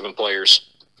 247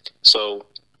 players. So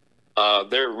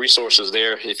there are resources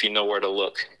there if you know where to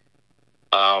look.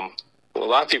 What a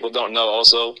lot of people don't know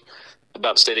also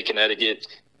about the state of Connecticut.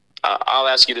 I'll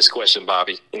ask you this question,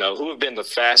 Bobby. Who have been the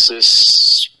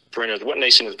fastest sprinters? What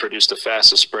nation has produced the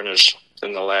fastest sprinters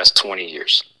in the last 20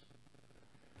 years?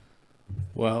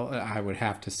 Well, I would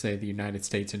have to say the United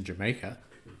States and Jamaica.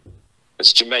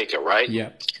 It's Jamaica, right?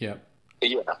 Yep. Yeah.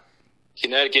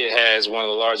 Connecticut has one of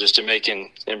the largest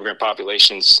Jamaican immigrant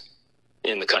populations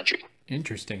in the country.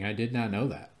 Interesting. I did not know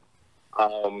that.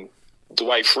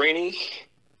 Dwight Freeney,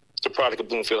 the product of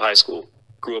Bloomfield High School,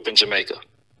 grew up in Jamaica.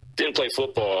 Didn't play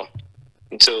football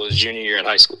until his junior year in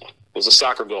high school. Was a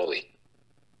soccer goalie.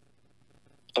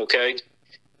 Okay?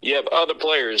 You have other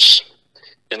players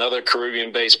and other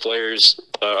Caribbean-based players,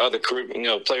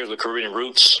 players with Caribbean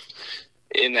roots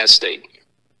in that state.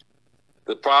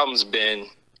 The problem's been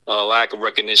a lack of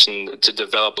recognition to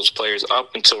develop those players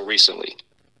up until recently.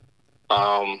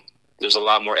 There's a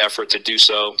lot more effort to do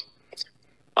so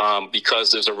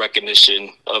because there's a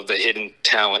recognition of the hidden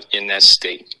talent in that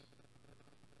state.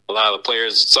 A lot of the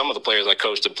players, some of the players I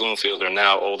coached at Bloomfield are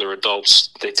now older adults.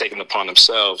 They've taken it upon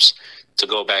themselves to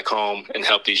go back home and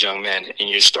help these young men. And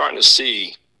you're starting to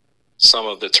see some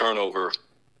of the turnover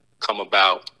come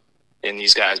about in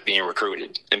these guys being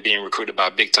recruited and being recruited by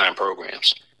big-time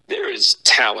programs. There is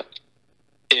talent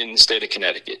in the state of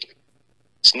Connecticut.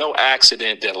 It's no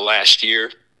accident that last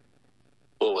year,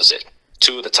 what was it?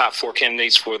 2 of the top 4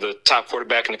 candidates for the top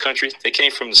quarterback in the country, they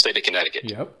came from the state of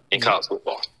Connecticut in college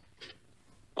football.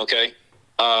 Okay?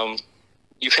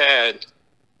 You've had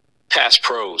past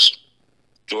pros,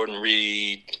 Jordan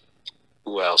Reed,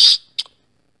 who else?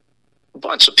 A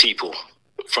bunch of people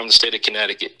from the state of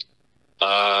Connecticut.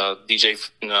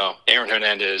 Aaron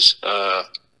Hernandez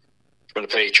from the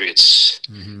Patriots.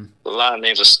 Mm-hmm. A lot of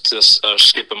names are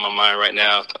skipping my mind right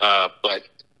now, but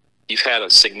you've had a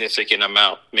significant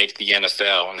amount make the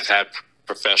NFL and have had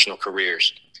professional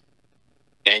careers.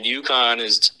 And UConn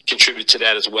has contributed to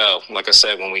that as well. Like I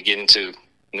said, when we get into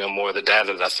more of the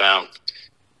data that I found.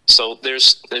 So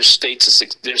there's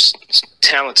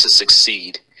talent to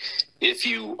succeed if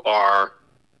you are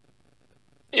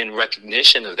in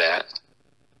recognition of that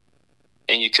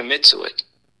and you commit to it.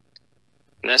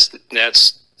 And that's the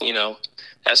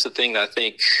thing that I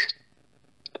think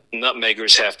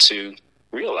nutmeggers have to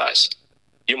realize.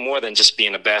 You're more than just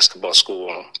being a basketball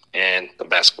school and a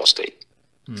basketball state.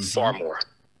 Mm-hmm. Far more.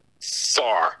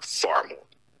 Far more.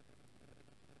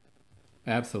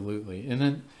 Absolutely. And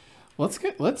then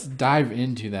let's dive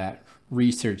into that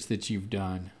research that you've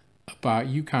done about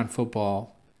UConn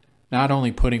football, not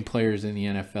only putting players in the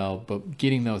NFL, but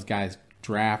getting those guys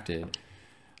drafted.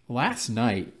 Last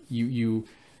night, you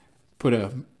put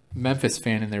a Memphis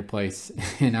fan in their place,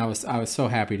 and I was so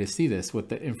happy to see this with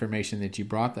the information that you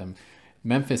brought them.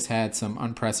 Memphis had some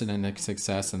unprecedented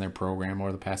success in their program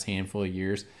over the past handful of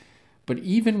years, but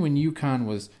even when UConn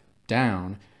was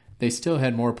down, they still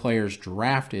had more players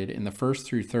drafted in the first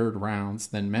through third rounds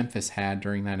than Memphis had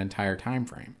during that entire time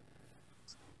frame.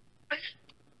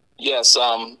 Yes,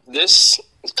 this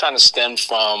kind of stemmed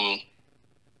from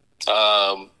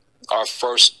our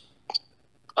first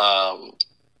kind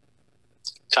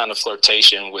of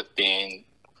flirtation with being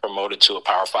promoted to a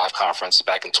Power 5 conference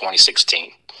back in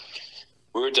 2016.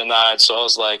 We were denied, so I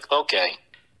was like, okay,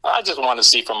 I just want to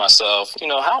see for myself,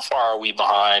 how far are we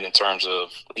behind in terms of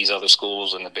these other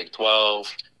schools in the Big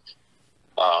 12?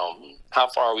 How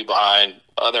far are we behind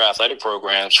other athletic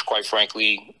programs, quite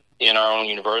frankly, in our own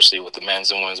university with the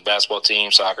men's and women's basketball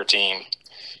team, soccer team?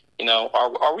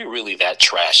 Are we really that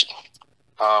trashy?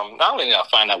 Not only did I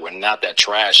find out we're not that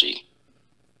trashy,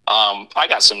 I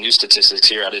got some new statistics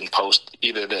here I didn't post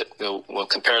either that,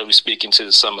 comparatively speaking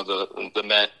to some of the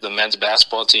men's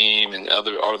basketball team and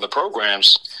other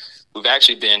programs, we've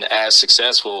actually been as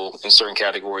successful in certain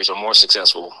categories or more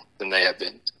successful than they have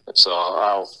been. So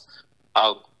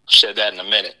I'll share that in a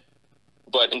minute.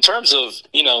 But in terms of,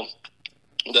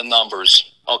 the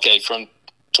numbers, okay, from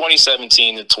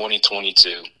 2017 to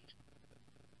 2022,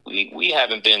 we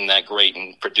haven't been that great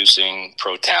in producing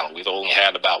pro talent. We've only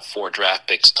had about 4 draft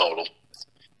picks total.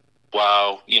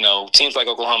 While, teams like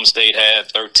Oklahoma State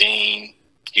had 13,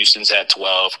 Houston's had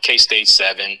 12, K-State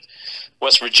 7,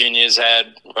 West Virginia's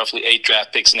had roughly 8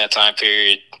 draft picks in that time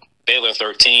period, Baylor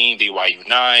 13, BYU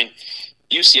 9,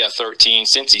 UCF 13,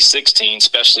 Cincy 16,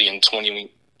 especially in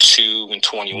 22 and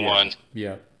 21.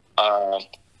 Yeah.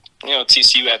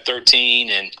 TCU had 13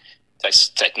 and Texas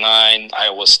Tech 9,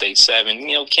 Iowa State 7.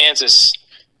 Kansas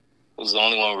was the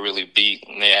only one we really beat,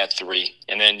 and they had 3.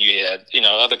 And then you had,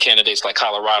 other candidates like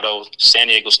Colorado, San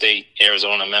Diego State,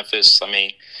 Arizona, Memphis. I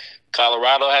mean,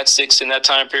 Colorado had 6 in that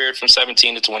time period from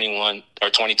 17 to 21 or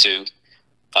 22.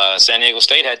 San Diego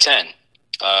State had 10.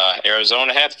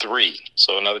 Arizona had 3.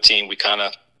 So another team we kind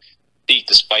of beat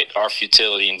despite our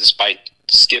futility and despite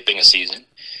skipping a season.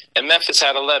 And Memphis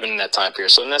had 11 in that time period.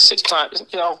 So in that 6 times,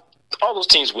 all those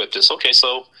teams whipped us. Okay,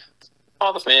 so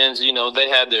all the fans, they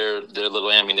had their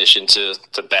little ammunition to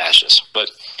bash us. But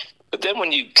then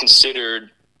when you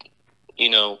considered,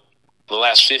 the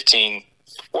last 15,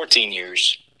 14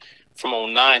 years, from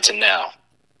 2009 to now,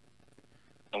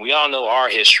 and we all know our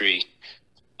history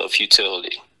of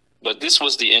futility. But this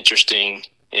was the interesting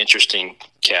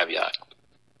caveat.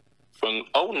 From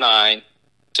 2009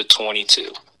 to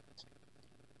 22,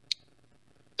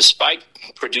 despite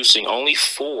producing only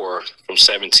 4 from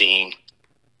 17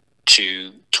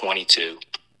 to 22,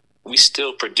 we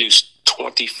still produced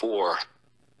 24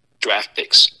 draft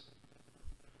picks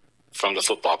from the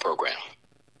football program.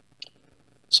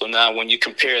 So now when you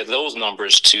compare those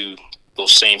numbers to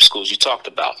those same schools you talked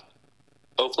about,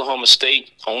 Oklahoma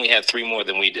State only had 3 more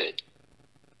than we did.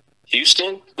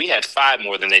 Houston, we had 5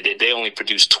 more than they did. They only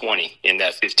produced 20 in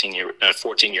that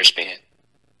 14-year span.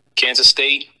 Kansas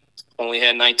State only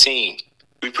had 19.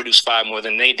 We produced 5 more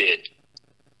than they did.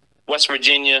 West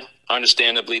Virginia,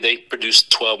 understandably, they produced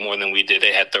 12 more than we did.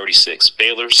 They had 36.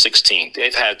 Baylor, 16.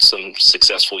 They've had some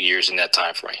successful years in that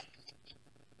time frame.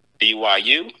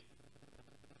 BYU,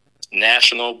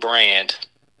 national brand,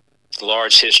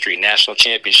 large history, national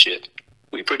championship.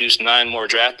 We produced 9 more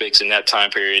draft picks in that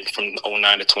time period from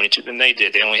 2009 to 22 than they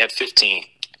did. They only had 15.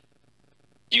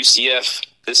 UCF,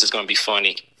 this is going to be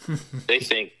funny. They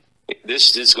think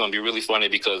this is going to be really funny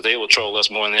because they will troll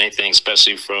us more than anything,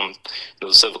 especially from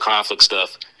the civil conflict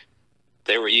stuff.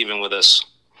 They were even with us.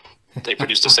 They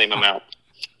produced the same amount.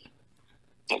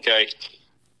 Okay.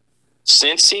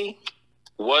 Cincy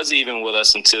was even with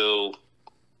us until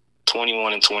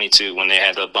 21 and 22 when they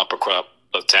had the bumper crop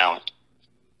of talent.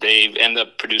 They've ended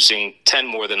up producing 10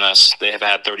 more than us. They have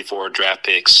had 34 draft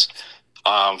picks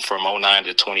from 2009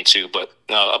 to 22. But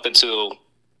up until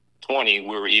 20, we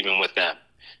were even with them.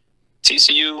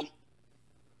 TCU,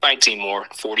 19 more,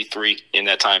 43 in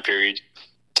that time period.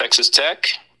 Texas Tech,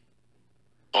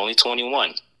 only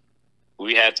 21.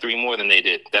 We had 3 more than they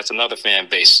did. That's another fan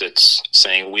base that's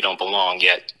saying we don't belong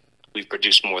yet. We've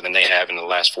produced more than they have in the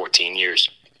last 14 years.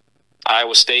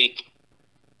 Iowa State,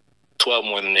 12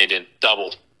 more than they did,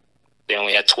 double. They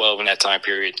only had 12 in that time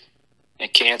period.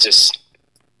 And Kansas,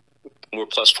 we're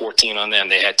plus 14 on them.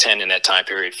 They had 10 in that time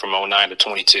period from 2009 to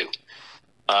 22.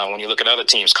 When you look at other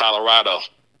teams, Colorado,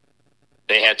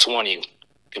 they had 20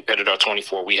 compared to our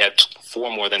 24. We had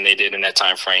 4 more than they did in that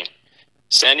time frame.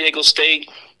 San Diego State,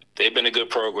 they've been a good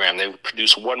program. They've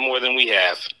produced 1 more than we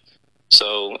have.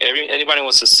 So anybody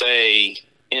wants to say,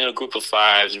 a group of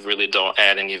 5s really don't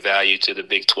add any value to the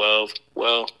Big 12.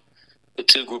 Well, the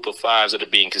 2 group of 5s that are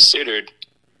being considered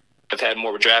have had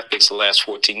more draft picks the last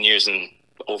 14 years than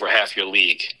over half your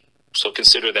league. So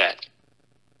consider that.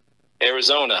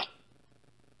 Arizona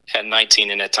had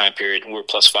 19 in that time period. We're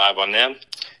plus 5 on them.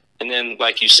 And then,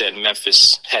 like you said,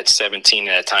 Memphis had 17 in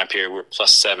that time period. We're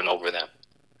plus 7 over them.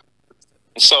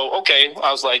 So, okay,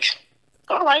 I was like,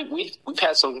 all right, we've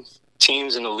had some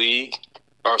teams in the league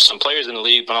or some players in the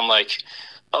league, but I'm like,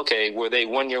 okay, were they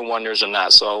one-year wonders or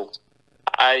not? So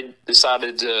I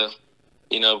decided to,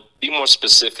 be more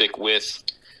specific with,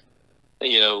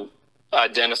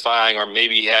 identifying or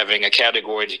maybe having a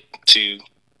category to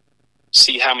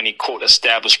see how many, quote,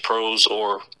 established pros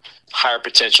or higher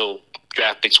potential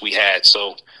draft picks we had.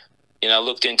 So, I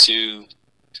looked into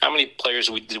how many players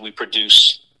did we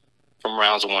produce from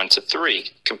rounds 1 to 3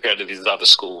 compared to these other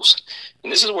schools.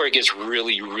 And this is where it gets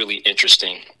really, really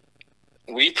interesting.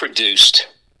 We produced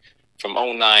from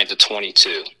 2009 to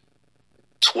 22,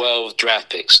 12 draft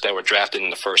picks that were drafted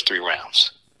in the first 3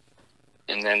 rounds.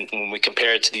 And then when we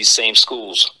compare it to these same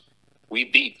schools, we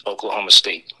beat Oklahoma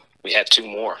State. We had 2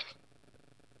 more.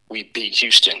 We beat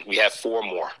Houston. We have 4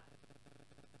 more.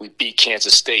 We beat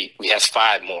Kansas State. We have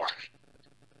 5 more.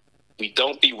 We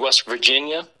don't beat West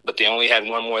Virginia, but they only had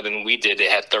 1 more than we did. They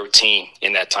had 13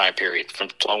 in that time period from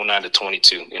 2009 to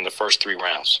 22 in the first 3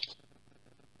 rounds.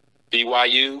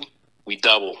 BYU, we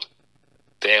doubled.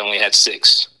 They only had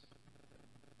 6.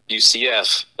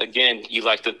 UCF, again, you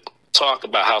like to talk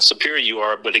about how superior you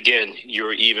are, but again,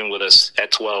 you're even with us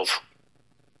at 12.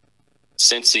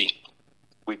 Cincy,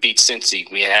 We beat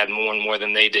Cincy. We had more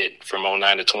than they did from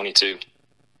 09 to 22.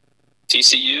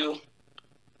 TCU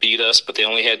beat us, but they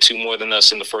only had 2 more than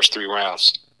us in the first 3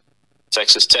 rounds.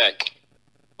 Texas Tech,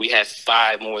 we had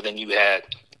 5 more than you had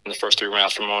in the first 3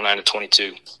 rounds from 09 to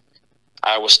 22.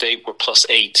 Iowa State were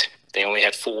 +8. They only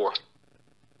had 4.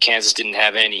 Kansas didn't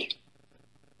have any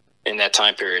in that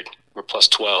time period. We're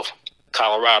 +12.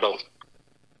 Colorado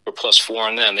were +4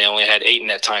 on them. They only had 8 in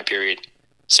that time period.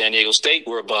 San Diego State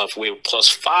were above. We were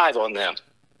 +5 on them.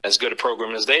 As good a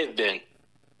program as they've been.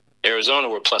 Arizona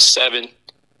were +7,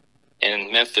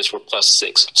 and Memphis were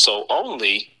 +6. So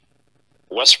only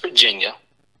West Virginia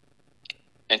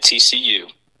and TCU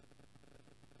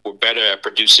were better at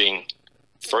producing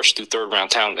first through third round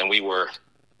talent than we were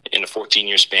in a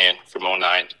 14-year span from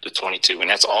 09 to 22. And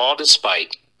that's all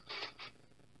despite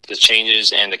the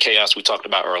changes and the chaos we talked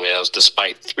about earlier. That was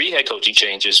despite 3 head coaching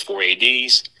changes, 4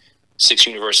 ADs, 6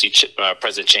 university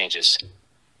president changes.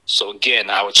 So again,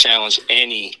 I would challenge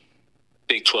any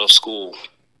Big 12 school,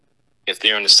 if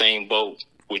they're in the same boat,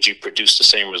 would you produce the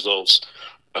same results?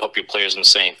 I hope your players in the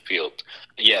same field.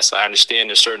 Yes, I understand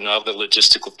there's certain other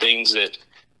logistical things that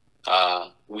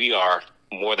we are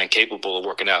more than capable of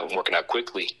working out and working out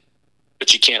quickly,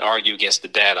 but you can't argue against the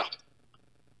data,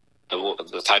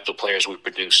 the type of players we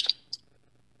produced.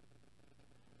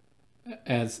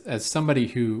 As somebody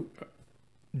who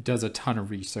does a ton of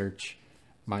research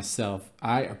myself,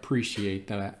 I appreciate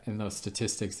that and those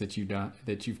statistics that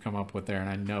you've come up with there, and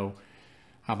I know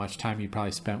how much time you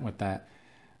probably spent with that.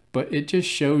 But it just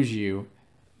shows you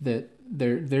that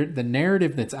the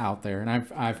narrative that's out there, and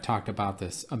I've talked about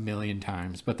this a million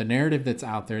times, but the narrative that's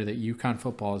out there that UConn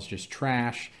football is just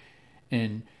trash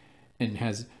and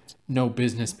has no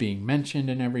business being mentioned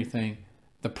and everything,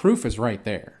 the proof is right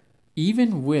there.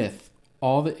 Even with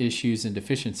all the issues and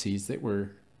deficiencies that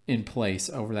were in place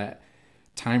over that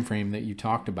time frame that you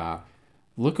talked about,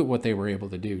 look at what they were able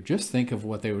to do. Just think of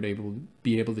what they would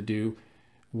be able to do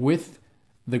with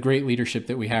the great leadership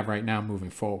that we have right now moving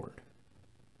forward.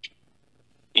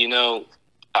 You know,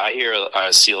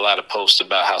 I see a lot of posts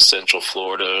about how Central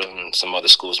Florida and some other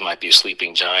schools might be a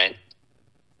sleeping giant.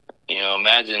 You know,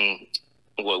 imagine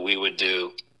what we would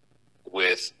do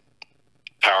with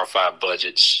Power 5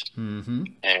 budgets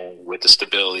and with the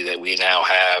stability that we now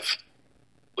have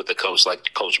with a coach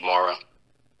like Coach Mara.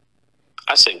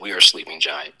 I say we are a sleeping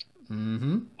giant,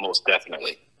 most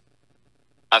definitely.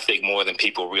 I think more than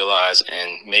people realize,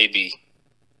 and maybe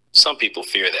some people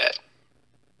fear that.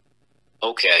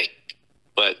 Okay,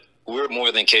 but we're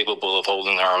more than capable of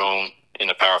holding our own in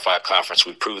the Power 5 conference.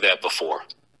 We proved that before.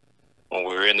 When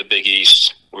we were in the Big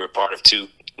East, we were part of 2,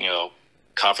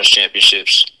 conference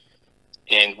championships,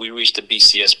 and we reached the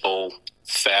BCS Bowl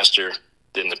faster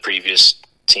than the previous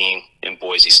team in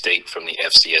Boise State from the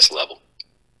FCS level.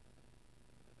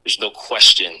 There's no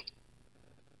question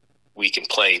we can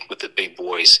play with the big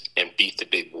boys and beat the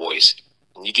big boys.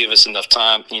 And you give us enough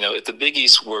time, if the Big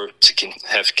East were to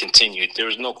have continued, there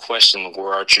was no question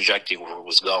where our trajectory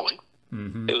was going.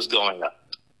 It was going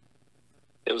up.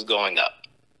 It was going up.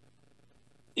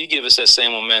 You give us that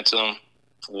same momentum,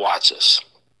 watch us.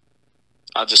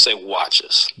 I'll just say watch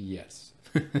us. Yes.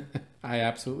 I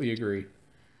absolutely agree.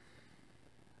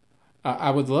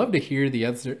 I would love to hear the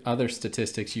other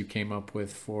statistics you came up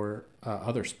with for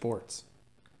other sports.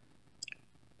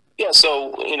 Yeah,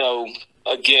 so,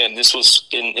 again, this was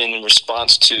in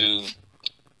response to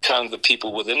kind of the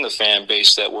people within the fan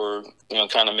base that were,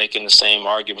 kind of making the same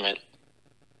argument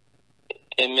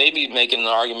and maybe making an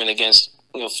argument against,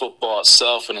 football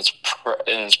itself and its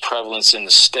prevalence in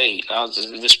the state.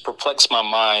 It just perplexed my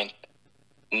mind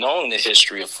knowing the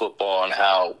history of football and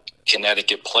how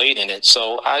Connecticut played in it.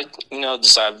 So I,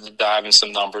 decided to dive in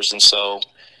some numbers. And so,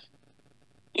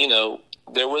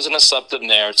 there was an assumptive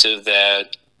narrative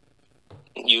that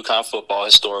UConn football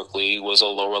historically was a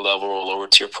lower level or lower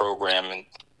tier program. And,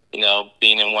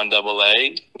 being in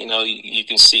 1AA, you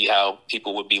can see how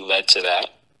people would be led to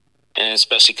that. And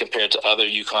especially compared to other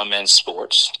UConn men's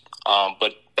sports.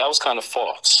 But that was kind of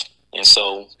false. And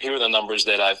so here are the numbers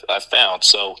that I've found.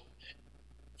 So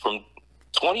from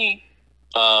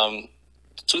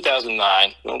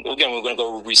 2009, again, we're going to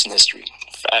go over recent history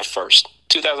at first.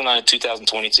 2009 to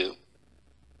 2022,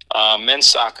 men's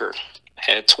soccer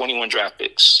had 21 draft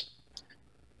picks.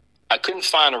 I couldn't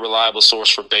find a reliable source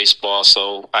for baseball,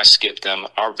 so I skipped them.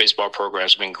 Our baseball program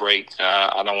has been great.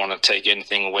 I don't want to take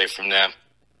anything away from them.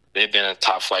 They've been a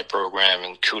top flight program,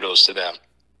 and kudos to them.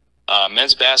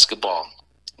 Men's basketball,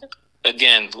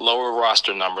 again, lower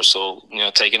roster numbers, so,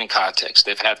 take it in context.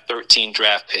 They've had 13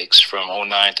 draft picks from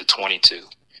 09 to 22.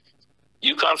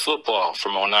 UConn football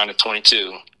from 09 to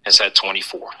 22 has had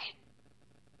 24.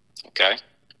 Okay,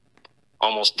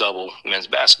 almost double men's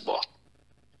basketball.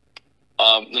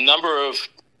 The number of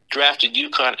drafted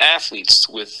UConn athletes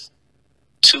with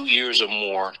 2 years or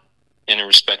more in a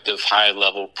respective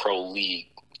high-level pro league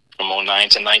from 09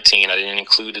 to 19. I didn't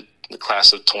include the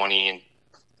class of 20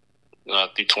 and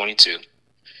through 22.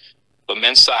 But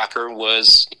men's soccer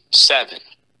was 7.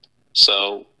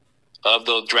 So of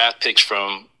those draft picks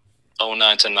from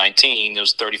 09 to 19, there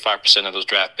was 35% of those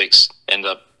draft picks end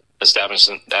up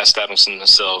establishing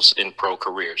themselves in pro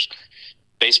careers.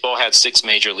 Baseball had 6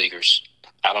 major leaguers.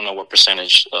 I don't know what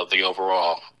percentage of the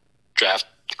overall draft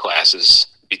classes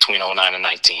between 09 and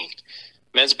 19.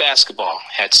 Men's basketball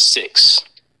had 6.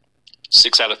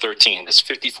 6 out of 13. That's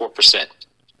 54%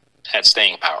 had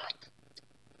staying power.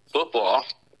 Football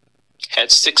had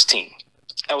 16.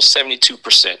 That was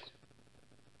 72%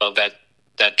 of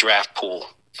that draft pool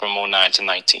from 09 to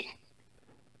 19.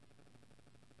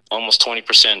 Almost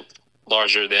 20%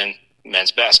 larger than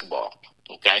men's basketball.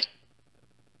 Okay.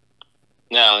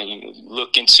 Now you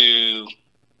look into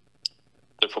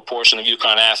the proportion of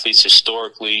UConn athletes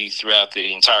historically throughout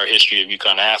the entire history of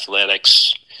UConn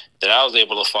athletics that I was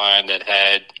able to find that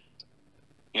had,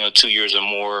 2 years or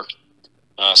more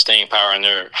staying power in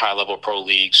their high-level pro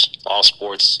leagues, all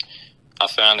sports. I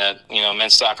found that,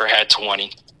 men's soccer had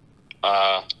 20.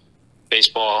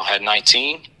 Baseball had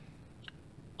 19.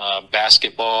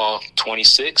 Basketball,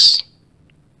 26.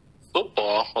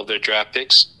 Football, of their draft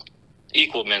picks,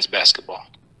 equal men's basketball,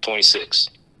 26.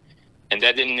 And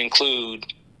that didn't include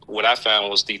what I found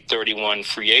was the 31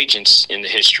 free agents in the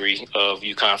history of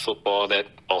UConn football that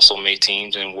also made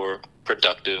teams and were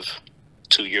productive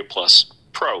 2-year-plus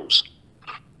pros.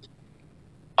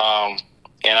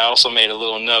 And I also made a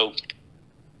little note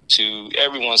to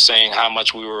everyone saying how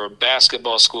much we were a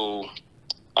basketball school.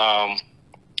 From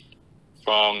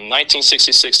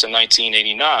 1966 to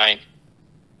 1989,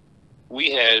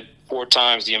 we had 4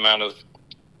 times the amount of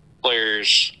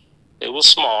players. It was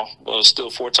small, but it was still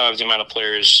 4 times the amount of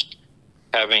players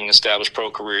having established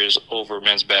pro careers over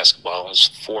men's basketball. It was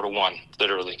 4 to 1,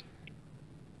 literally.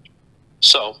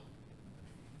 So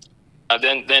I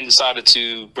then decided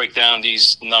to break down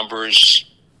these numbers,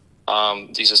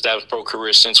 these established pro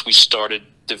careers since we started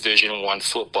Division I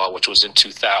football, which was in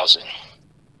 2000.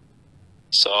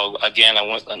 So again, I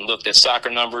went and looked at soccer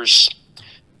numbers.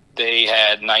 They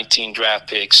had 19 draft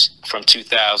picks from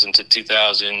 2000 to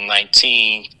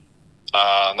 2019.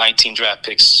 19 draft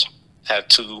picks have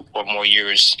 2 or more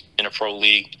years in a pro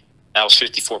league. That was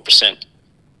 54%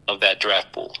 of that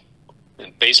draft pool.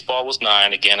 And baseball was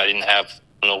 9. Again, I didn't have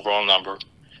an overall number.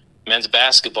 Men's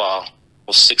basketball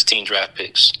was 16 draft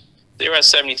picks. They were at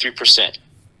 73%.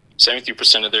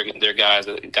 73% of their guys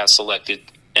that got selected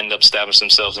ended up establishing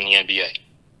themselves in the NBA.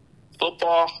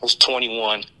 Football was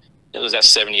 21. It was at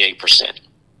 78%.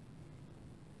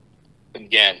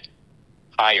 Again,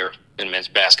 higher than men's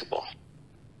basketball.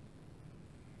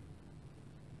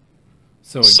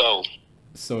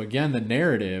 So again, the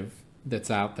narrative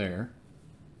that's out there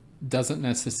doesn't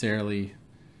necessarily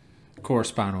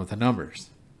correspond with the numbers.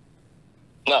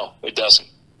 No, it doesn't.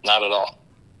 Not at all.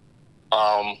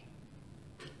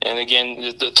 And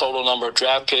again, the total number of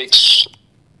draft picks,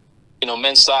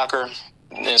 men's soccer,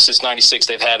 since 96,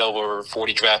 they've had over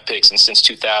 40 draft picks, and since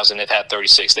 2000, they've had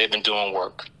 36. They've been doing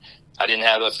work. I didn't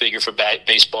have a figure for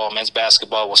baseball. Men's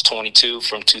basketball was 22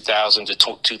 from 2000 to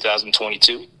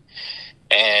 2022,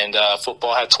 and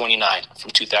football had 29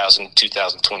 from 2000 to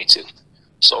 2022.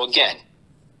 So again,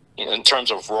 in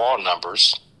terms of raw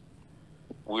numbers,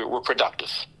 we're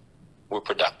productive. We're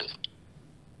productive.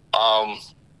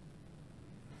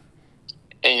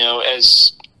 And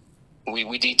as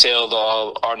we detailed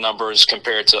all our numbers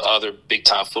compared to other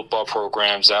big-time football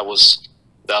programs that was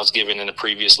given in the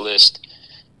previous list.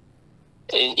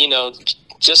 And,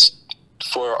 just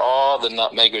for all the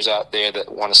nutmeggers out there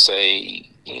that want to say,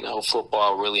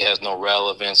 football really has no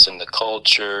relevance in the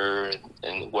culture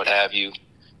and what have you,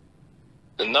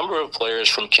 the number of players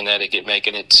from Connecticut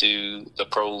making it to the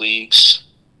pro leagues,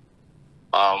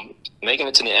 making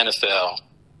it to the NFL,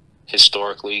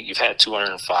 historically, you've had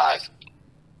 205.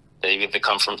 They either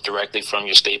come directly from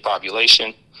your state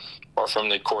population or from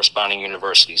the corresponding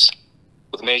universities.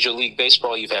 With Major League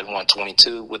Baseball, you've had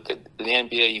 122. With the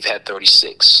NBA, you've had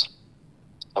 36.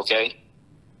 Okay?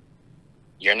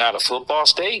 You're not a football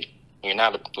state. You're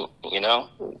not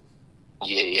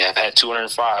you have had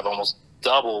 205, almost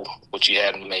double what you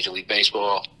had in Major League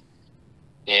Baseball,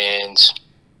 and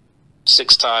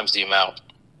 6 times the amount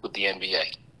with the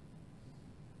NBA.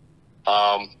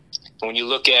 When you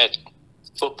look at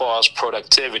football's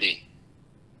productivity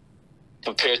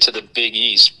compared to the Big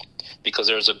East, because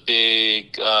there's a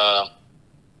big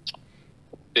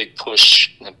big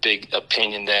push and a big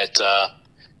opinion that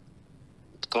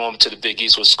going to the Big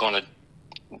East was going to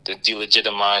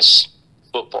delegitimize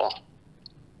football.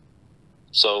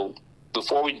 So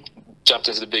before we jumped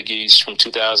into the Big East from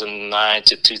 2009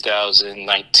 to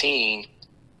 2019,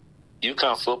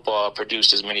 UConn football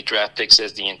produced as many draft picks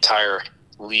as the entire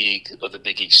league of the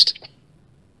Big East.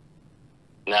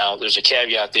 Now, there's a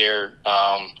caveat there.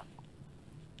 I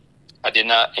did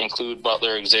not include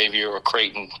Butler, Xavier, or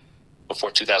Creighton before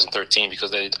 2013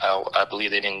 because I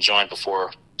believe they didn't join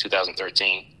before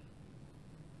 2013.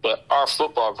 But our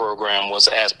football program was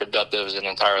as productive as an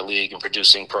entire league in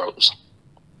producing pros.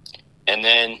 And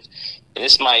then, and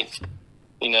this might,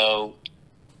 go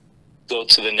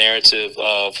to the narrative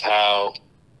of how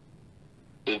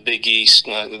the Big East,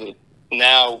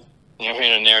 now you're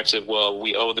hearing a narrative, well,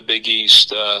 we owe the Big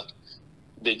East,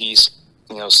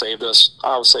 saved us.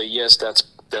 I would say, yes,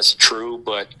 that's true,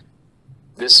 but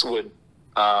this would,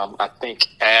 I think,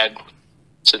 add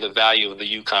to the value of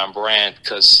the UConn brand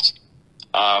because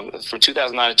from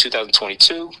 2009 to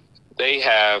 2022, they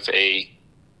have a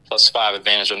 +5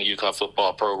 advantage on the UConn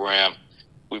football program.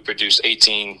 We produced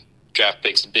 18 draft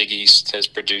picks. The Big East has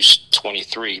produced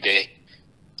 23.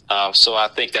 So I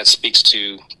think that speaks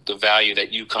to the value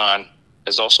that UConn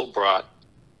has also brought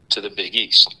to the Big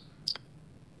East.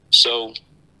 So,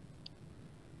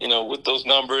 with those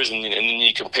numbers, and then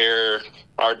you compare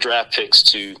our draft picks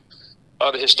to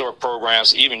other historic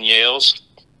programs, even Yale's,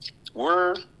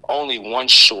 we're only one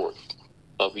short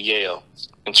of Yale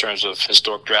in terms of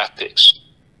historic draft picks.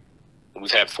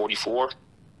 We've had 44.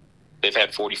 They've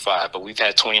had 45, but we've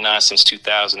had 29 since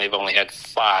 2000. They've only had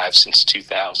 5 since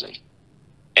 2000.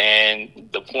 And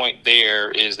the point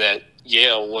there is that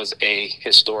Yale was a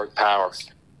historic power.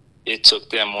 It took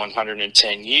them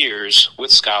 110 years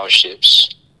with scholarships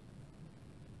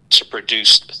to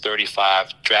produce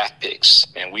 35 draft picks,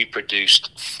 and we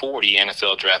produced 40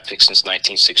 NFL draft picks since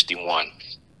 1961.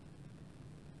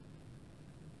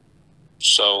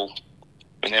 So,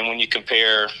 and then when you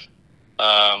compare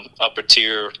upper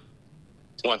tier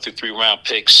 1 through 3 round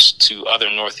picks to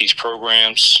other Northeast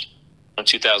programs from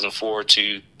 2004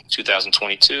 to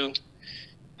 2022,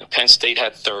 Penn State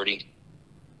had 30.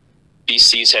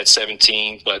 BC's had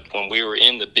 17, but when we were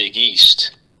in the Big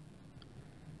East,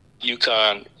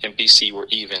 UConn and BC were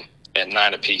even at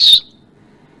 9 apiece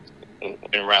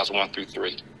in rounds 1 through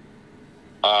 3.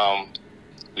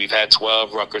 We've had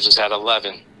 12. Rutgers has had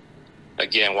 11.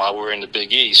 Again, while we're in the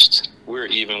Big East, we're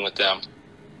even with them.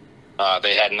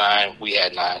 They had 9. We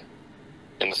had 9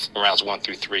 in the rounds 1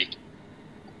 through 3.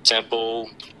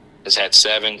 Temple has had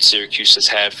 7. Syracuse has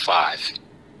had 5.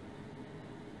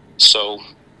 So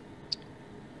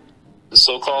the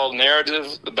so-called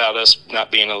narrative about us not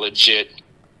being a legit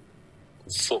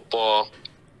football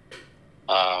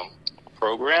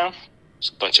program is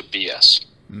a bunch of BS.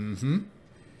 Mm-hmm.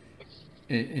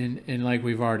 And like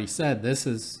we've already said, this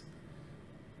is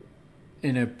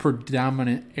in a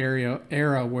predominant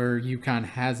era where UConn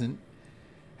hasn't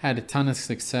had a ton of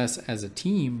success as a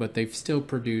team, but they've still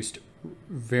produced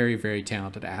very, very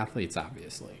talented athletes,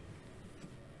 obviously.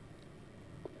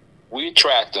 We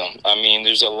attract them. I mean,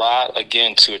 there's a lot,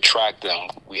 again, to attract them.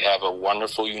 We have a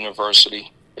wonderful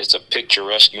university. It's a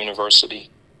picturesque university.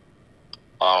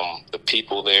 The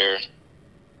people there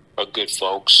are good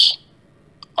folks.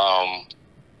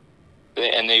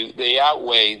 They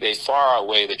far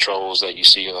outweigh the trolls that you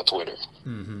see on Twitter.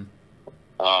 Mm-hmm.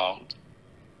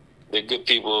 They're good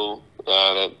people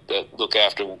that look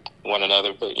after one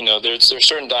another. But, there's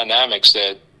certain dynamics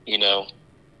that,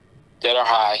 that are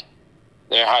high.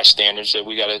 They're high standards that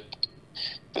we got to,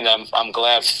 and I'm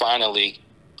glad finally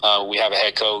we have a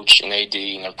head coach, an AD,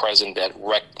 and a president that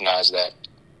recognize that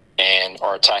and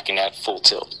are attacking that full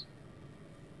tilt.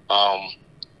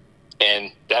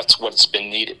 And that's what's been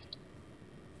needed.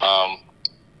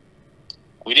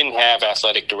 We didn't have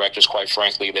athletic directors, quite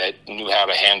frankly, that knew how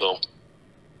to handle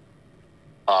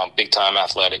big-time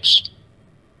athletics.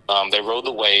 They rode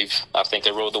the wave. I think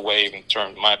they rode the wave in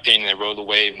my opinion, they rode the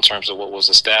wave in terms of what was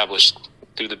established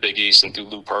through the Big East and through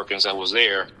Lou Perkins that was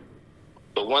there.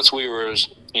 But once we were,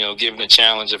 given the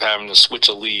challenge of having to switch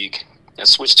a league and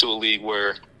switch to a league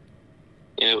where,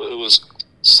 it was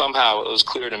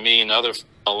clear to me and other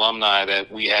alumni that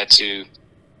we had to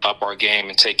up our game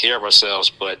and take care of ourselves.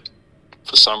 But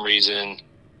for some reason,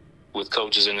 with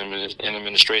coaches and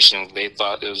administration, they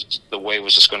thought the wave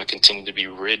was just going to continue to be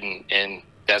ridden, and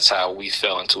that's how we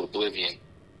fell into oblivion.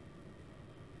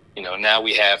 Now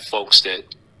we have folks that,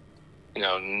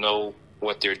 know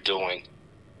what they're doing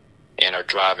and are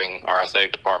driving our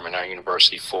athletic department, our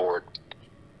university forward,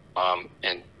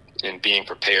 and being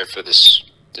prepared for this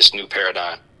new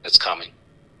paradigm. that's coming.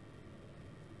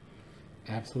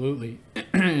 Absolutely.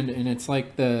 And it's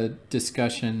like the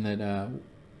discussion that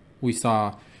we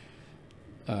saw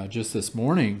just this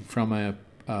morning from a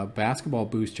basketball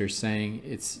booster saying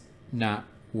it's not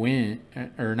when,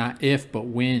 or not if, but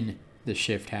when the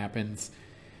shift happens.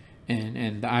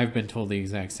 And I've been told the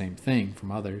exact same thing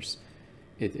from others.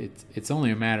 It's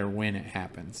only a matter when it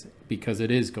happens, because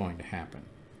it is going to happen.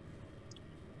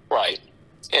 Right.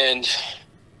 And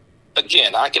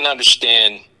again, I can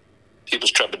understand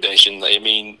people's trepidation. I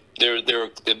mean, there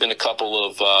have been a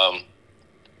couple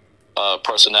of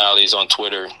personalities on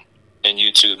Twitter and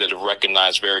YouTube that have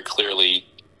recognized very clearly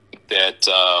that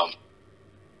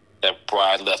that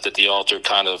bride left at the altar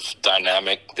kind of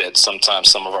dynamic that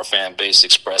sometimes some of our fan base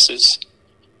expresses,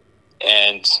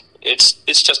 and it's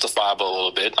justifiable a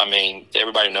little bit. I mean,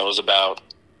 everybody knows about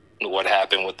what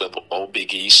happened with the old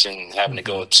Big East and having to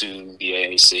go to the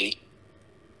AAC.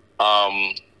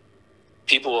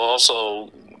 People also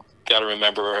got to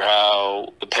remember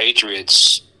how the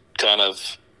Patriots kind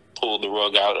of pulled the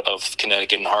rug out of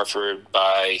Connecticut and Hartford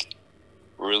by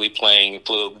really playing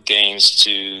political games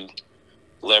to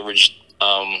leverage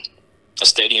a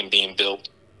stadium being built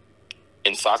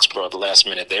in Foxborough at the last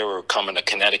minute. They were coming to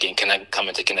Connecticut and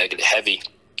coming to Connecticut heavy,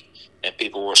 and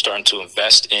people were starting to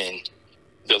invest in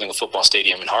building a football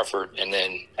stadium in Hartford, and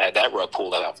then had that rug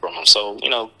pulled out from them. So,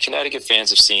 Connecticut fans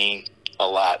have seen a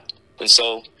lot. And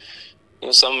so,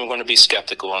 some of them are going to be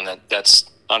skeptical, and that's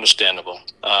understandable.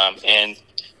 And,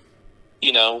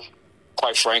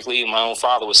 quite frankly, my own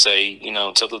father would say,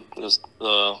 until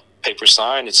the paper's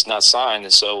signed, it's not signed.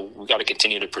 And so we got to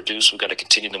continue to produce. We've got to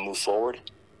continue to move forward.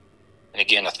 And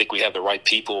again, I think we have the right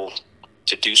people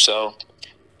to do so.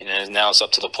 And now it's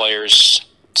up to the players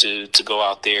to go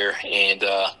out there and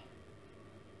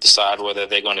decide whether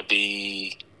they're going to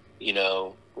be,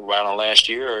 right on last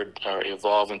year or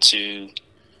evolve into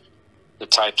the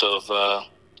types of, for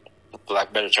lack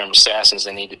of a better term, assassins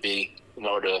they need to be in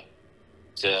order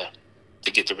to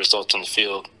get the results on the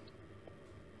field.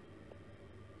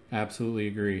 Absolutely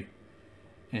agree.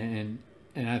 And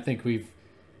I think we've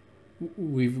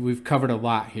covered a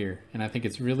lot here, and I think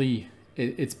it's really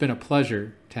it's been a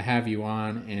pleasure to have you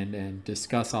on and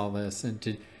discuss all this, and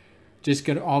to just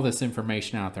get all this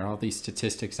information out there, all these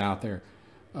statistics out there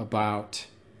about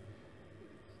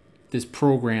this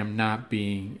program not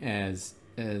being as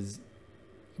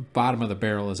bottom of the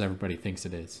barrel as everybody thinks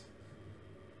it is.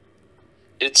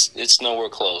 It's nowhere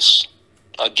close.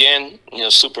 Again,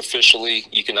 superficially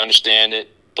you can understand it,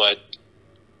 but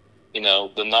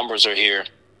the numbers are here,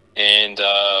 and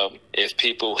if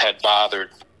people had bothered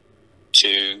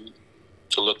to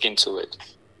look into it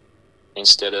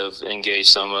instead of engage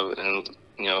some of it, and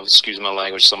excuse my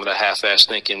language, some of the half-assed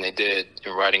thinking they did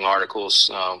in writing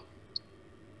articles,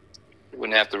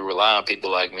 wouldn't have to rely on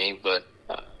people like me. But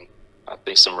I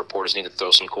think some reporters need to throw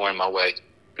some coin my way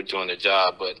for doing their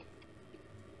job, but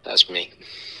that's me.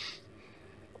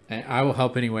 And I will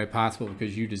help any way possible,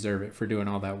 because you deserve it for doing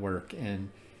all that work. And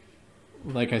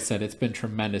like I said, it's been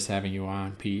tremendous having you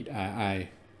on, Pete. I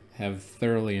have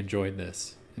thoroughly enjoyed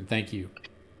this, and thank you.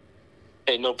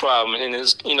 Hey, no problem. And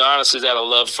it's, honestly, that I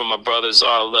love for my brothers,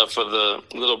 our love for the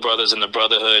little brothers and the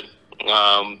brotherhood,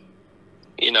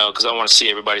 because I want to see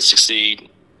everybody succeed.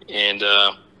 And,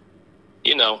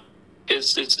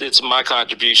 it's my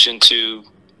contribution to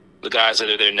the guys that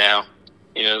are there now,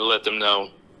 to let them know,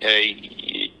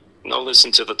 hey, don't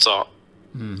listen to the talk.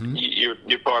 Mm-hmm.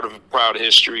 You're part of a proud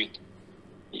history.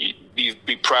 You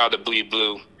be proud to bleed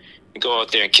blue, and go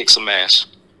out there and kick some ass.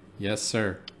 Yes,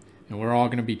 sir. And we're all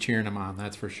going to be cheering them on,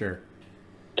 that's for sure.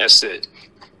 That's it.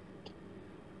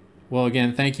 Well,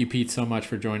 again, thank you, Pete, so much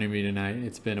for joining me tonight.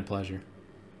 It's been a pleasure.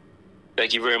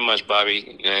 Thank you very much,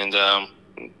 Bobby. And,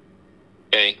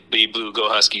 hey, bleed blue, go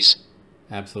Huskies.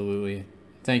 Absolutely.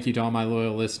 Thank you to all my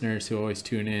loyal listeners who always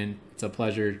tune in. It's a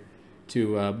pleasure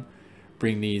to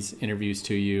bring these interviews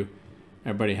to you.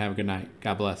 Everybody have a good night.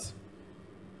 God bless.